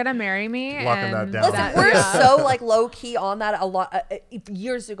 "But you're gonna marry me." Locking and that down. Listen, we're so like low key on that a lot.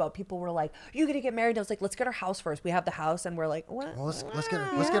 Years ago, people were like, "You gonna get married?" I was like, "Let's get our house first." We have the house, and we're like, "What?" Well, let's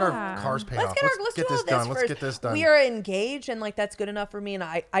get our cars paid off. Let's get do this all done. first. Let's get this done. We are engaged, and like that's good enough for me. And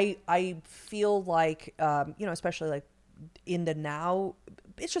I feel like especially like in the now,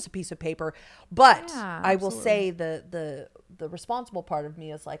 it's just a piece of paper. But I will say the responsible part of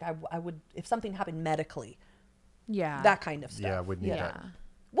me is like I would, if something happened medically, that kind of stuff. Yeah, would need that.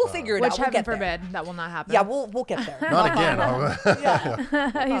 We'll figure it out. Which We'll heaven get there. forbid that will not happen. Yeah, we'll get there. Not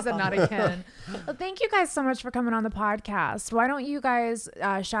again. He said not again. Well, thank you guys so much for coming on the podcast. Why don't you guys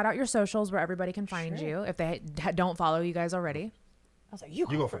shout out your socials where everybody can find you if they don't follow you guys already? I was like, you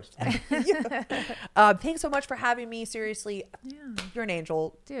go first. Thanks so much for having me. Seriously, you're an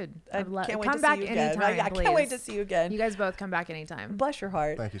angel. Dude, I can't wait come to back see you again. anytime, I can't wait please. to see you again. You guys both come back anytime. Bless your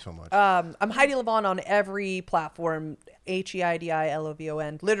heart. Thank you so much. I'm Heidi Lavon on every platform.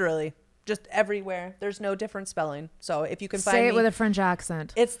 HEIDILOVON. Literally. Just everywhere. There's no different spelling. So if you can find me. Say it with a French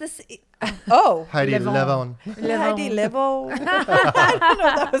accent. It's this. Oh. Heidi Lavon. Heidi Lavon. I don't know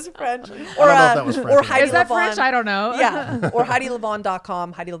if that was French. Or, I don't know if that was French. Or Heidi Is that Lavon. French? I don't know. Yeah. Or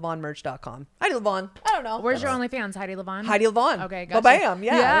HeidiLavon.com, HeidiLavonMerch.com. Heidi Lavon. I don't know. Where's your OnlyFans, Heidi Lavon? Heidi Lavon. Okay, gotcha. Bam.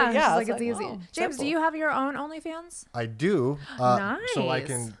 Yeah. Yeah. Like, It's easy. James, do you have your own OnlyFans? I do. Nice. So I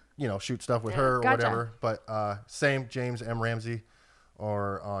can, shoot stuff with her or Gotcha. whatever. But same, James M. Ramsey.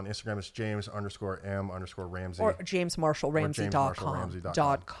 Or on Instagram, it's James_M_Ramsey. Or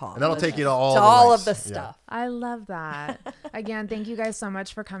JamesMarshallRamsey.com. And that'll take you to all of the links. stuff. I love that. Again, thank you guys so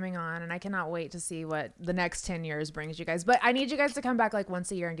much for coming on. And I cannot wait to see what the next 10 years brings you guys. But I need you guys to come back like once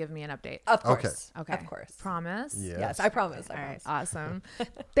a year and give me an update. Of course. Okay. Of course. Promise? Yes, I promise. All right. Awesome.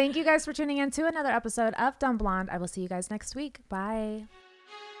 Thank you guys for tuning in to another episode of Dumb Blonde. I will see you guys next week. Bye.